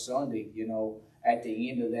heart Sunday, you know, at the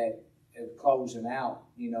end of that, closing out,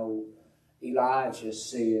 you know, Elijah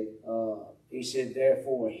said, he said,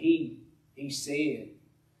 therefore he said,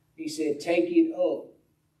 take it up.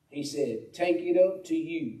 He said, take it up to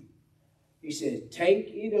you. He said, take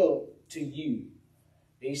it up to you.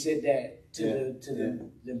 He said that to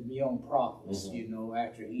the young prophets, you know,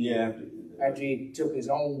 after he took his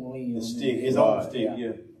own limb. His own stick.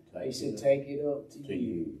 He said, take it up to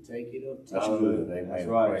you. Take it up to you. Good. Amen. That's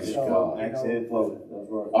right. Praise So, God. That's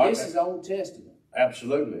right. This is Old Testament.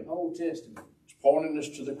 Absolutely. Old Testament. It's pointing us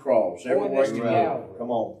to the cross. Pointing us to Calvary.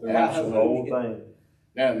 Come on. Absolutely. The whole thing.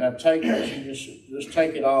 Now take it. Let's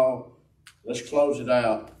take it all. Let's close it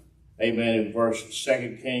out. Amen. In verse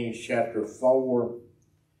 2 Kings chapter 4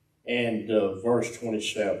 and verse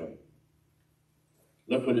 27.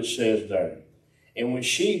 Look what it says there. And when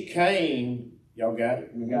she came, y'all got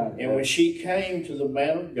it? We got it. And when she came to the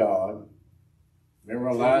man of God, remember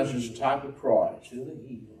Elijah's type of Christ. To the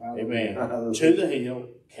hill. Amen. Hallelujah. To the hill,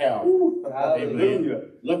 Calvary. Hallelujah.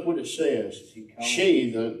 Amen. Look what it says.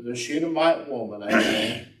 She, the Shunammite woman,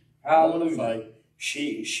 amen. Woman of faith,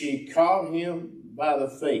 she caught him by the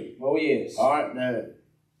feet. Oh, yes. All right, now,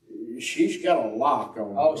 she's got a lock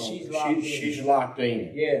on. Oh, she's locked in. She's locked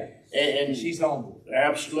in. Yeah. And she's humble.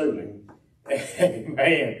 Absolutely.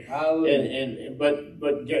 Amen. Hallelujah.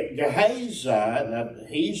 But Gehazi, now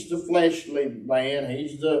he's the fleshly man,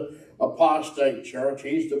 he's the apostate church,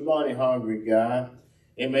 he's the money hungry guy.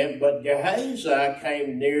 Amen. But Gehazi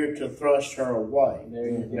came near to thrust her away.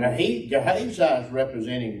 Now Gehazi is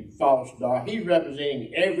representing false doctrine. He's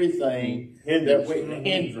representing everything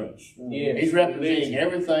hindrance. Yes. He's representing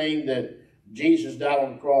everything that Jesus died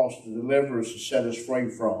on the cross to deliver us and set us free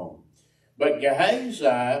from. But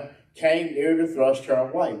Gehazi came near to thrust her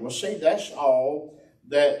away. Well, see, that's all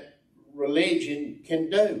that religion can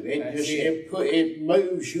do. It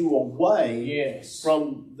moves you away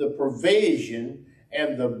from the provision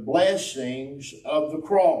and the blessings of the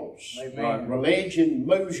cross. Amen. Religion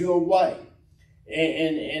moves you away.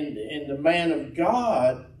 And the man of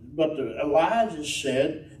God, but Elijah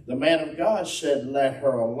said, the man of God said, let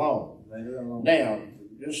her alone. Let her alone. Now,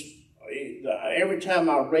 just every time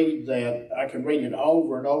I read that, I can read it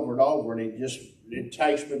over and over and over, and it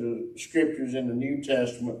takes me to scriptures in the New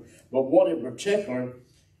Testament. But one in particular,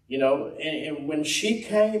 you know, and when she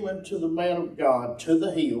came unto the man of God to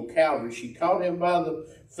the hill, Calvary, she caught him by the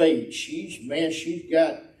feet. She's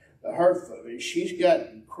got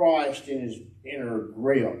Christ in her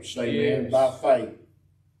grips, amen, by faith.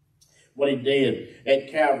 What he did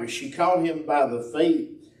at Calvary, she caught him by the feet.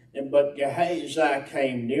 But Gehazi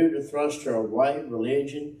came near to thrust her away,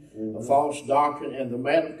 religion, a false doctrine, and the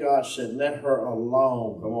man of God said, let her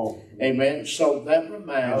alone. Come on. Amen. So that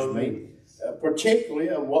reminds me, particularly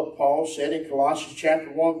of what Paul said in Colossians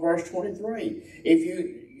chapter 1, verse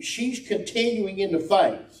 23. She's continuing in the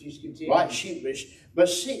faith. She's continuing. Right? But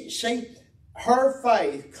see, her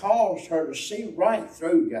faith caused her to see right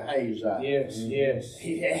through Gehazi. Yes, yes.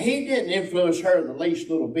 He didn't influence her the least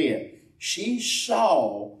little bit. She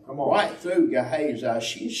saw right through Gehazi.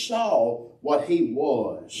 She saw what he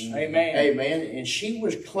was. Amen. Amen. And she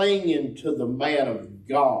was clinging to the man of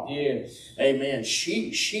God. Yes. Amen.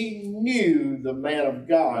 She knew the man of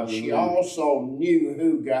God. Hallelujah. She also knew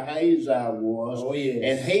who Gehazi was. Oh, yes.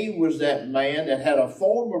 And he was that man that had a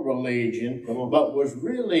form of religion, but was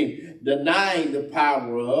really denying the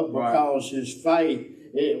power of because his faith,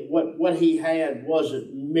 what he had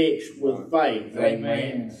wasn't mixed with faith.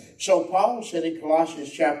 Amen. So Paul said in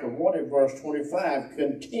Colossians chapter 1 and verse 25,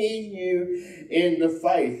 continue in the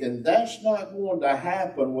faith. And that's not going to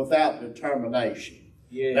happen without determination.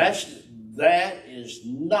 That is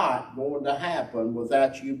not going to happen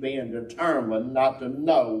without you being determined not to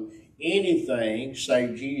know anything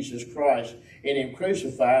save Jesus Christ and Him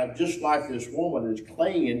crucified, just like this woman is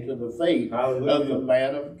clinging to the feet of the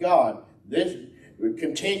man of God. This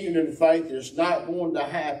continuing in faith is not going to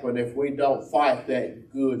happen if we don't fight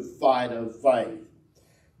that good fight of faith.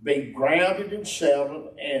 Be grounded and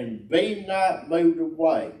settled and be not moved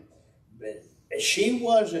away. She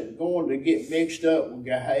wasn't going to get mixed up with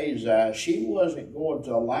Gehazi. She wasn't going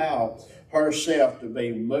to allow herself to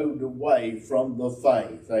be moved away from the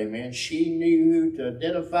faith. Amen. She knew who to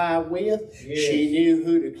identify with. Yes. She knew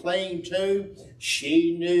who to cling to.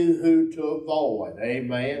 She knew who to avoid.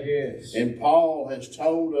 Amen. Yes. And Paul has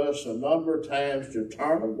told us a number of times to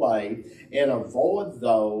turn away and avoid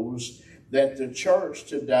those that the church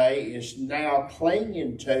today is now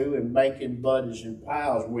clinging to and making buddies and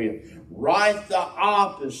pals with. Right the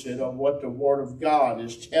opposite of what the Word of God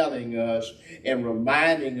is telling us and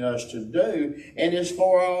reminding us to do. And it's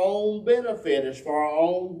for our own benefit. It's for our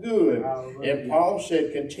own good. Hallelujah. And Paul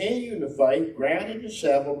said, continue in the faith, grounded and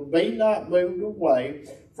settled, be not moved away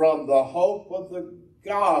from the hope of the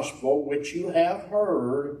gospel which you have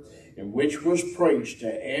heard, and which was preached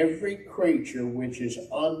to every creature which is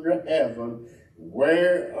under heaven,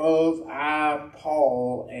 whereof I,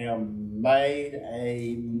 Paul, am made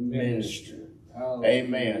a minister.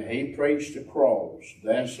 Amen. He preached the cross.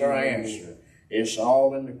 That's our answer. It's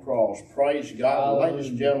all in the cross. Praise God. Well, ladies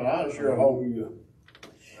and gentlemen, I sure hope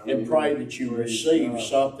and pray that you receive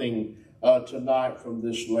something tonight from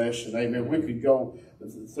this lesson. Amen. We could go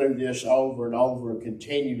through this over and over and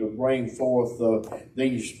continue to bring forth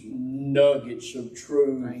these nuggets of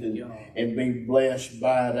truth and be blessed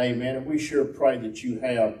by it. Amen. And we sure pray that you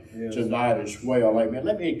have tonight as well. Amen.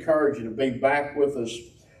 Let me encourage you to be back with us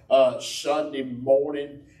Sunday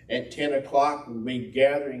morning at 10 o'clock. We'll be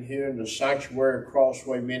gathering here in the Sanctuary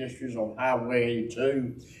Crossway Ministries on Highway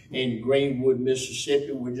 82 in Greenwood,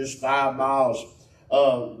 Mississippi. We're just 5 miles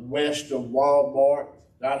west of Walmart.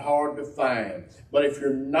 Not hard to find. But if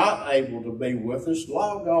you're not able to be with us,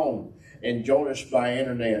 log on and join us by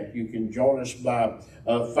internet. You can join us by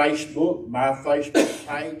Facebook, my Facebook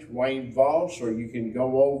page, Wayne Voss, or you can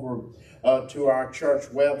go over to our church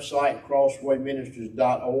website,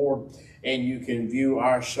 crosswayministries.org, and you can view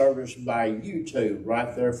our service by YouTube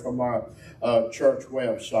right there from our church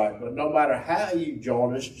website. But no matter how you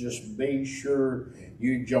join us, just be sure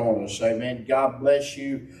you join us. Amen. God bless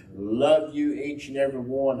you. Love you, each and every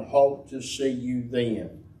one. Hope to see you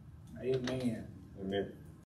then. Amen. Amen.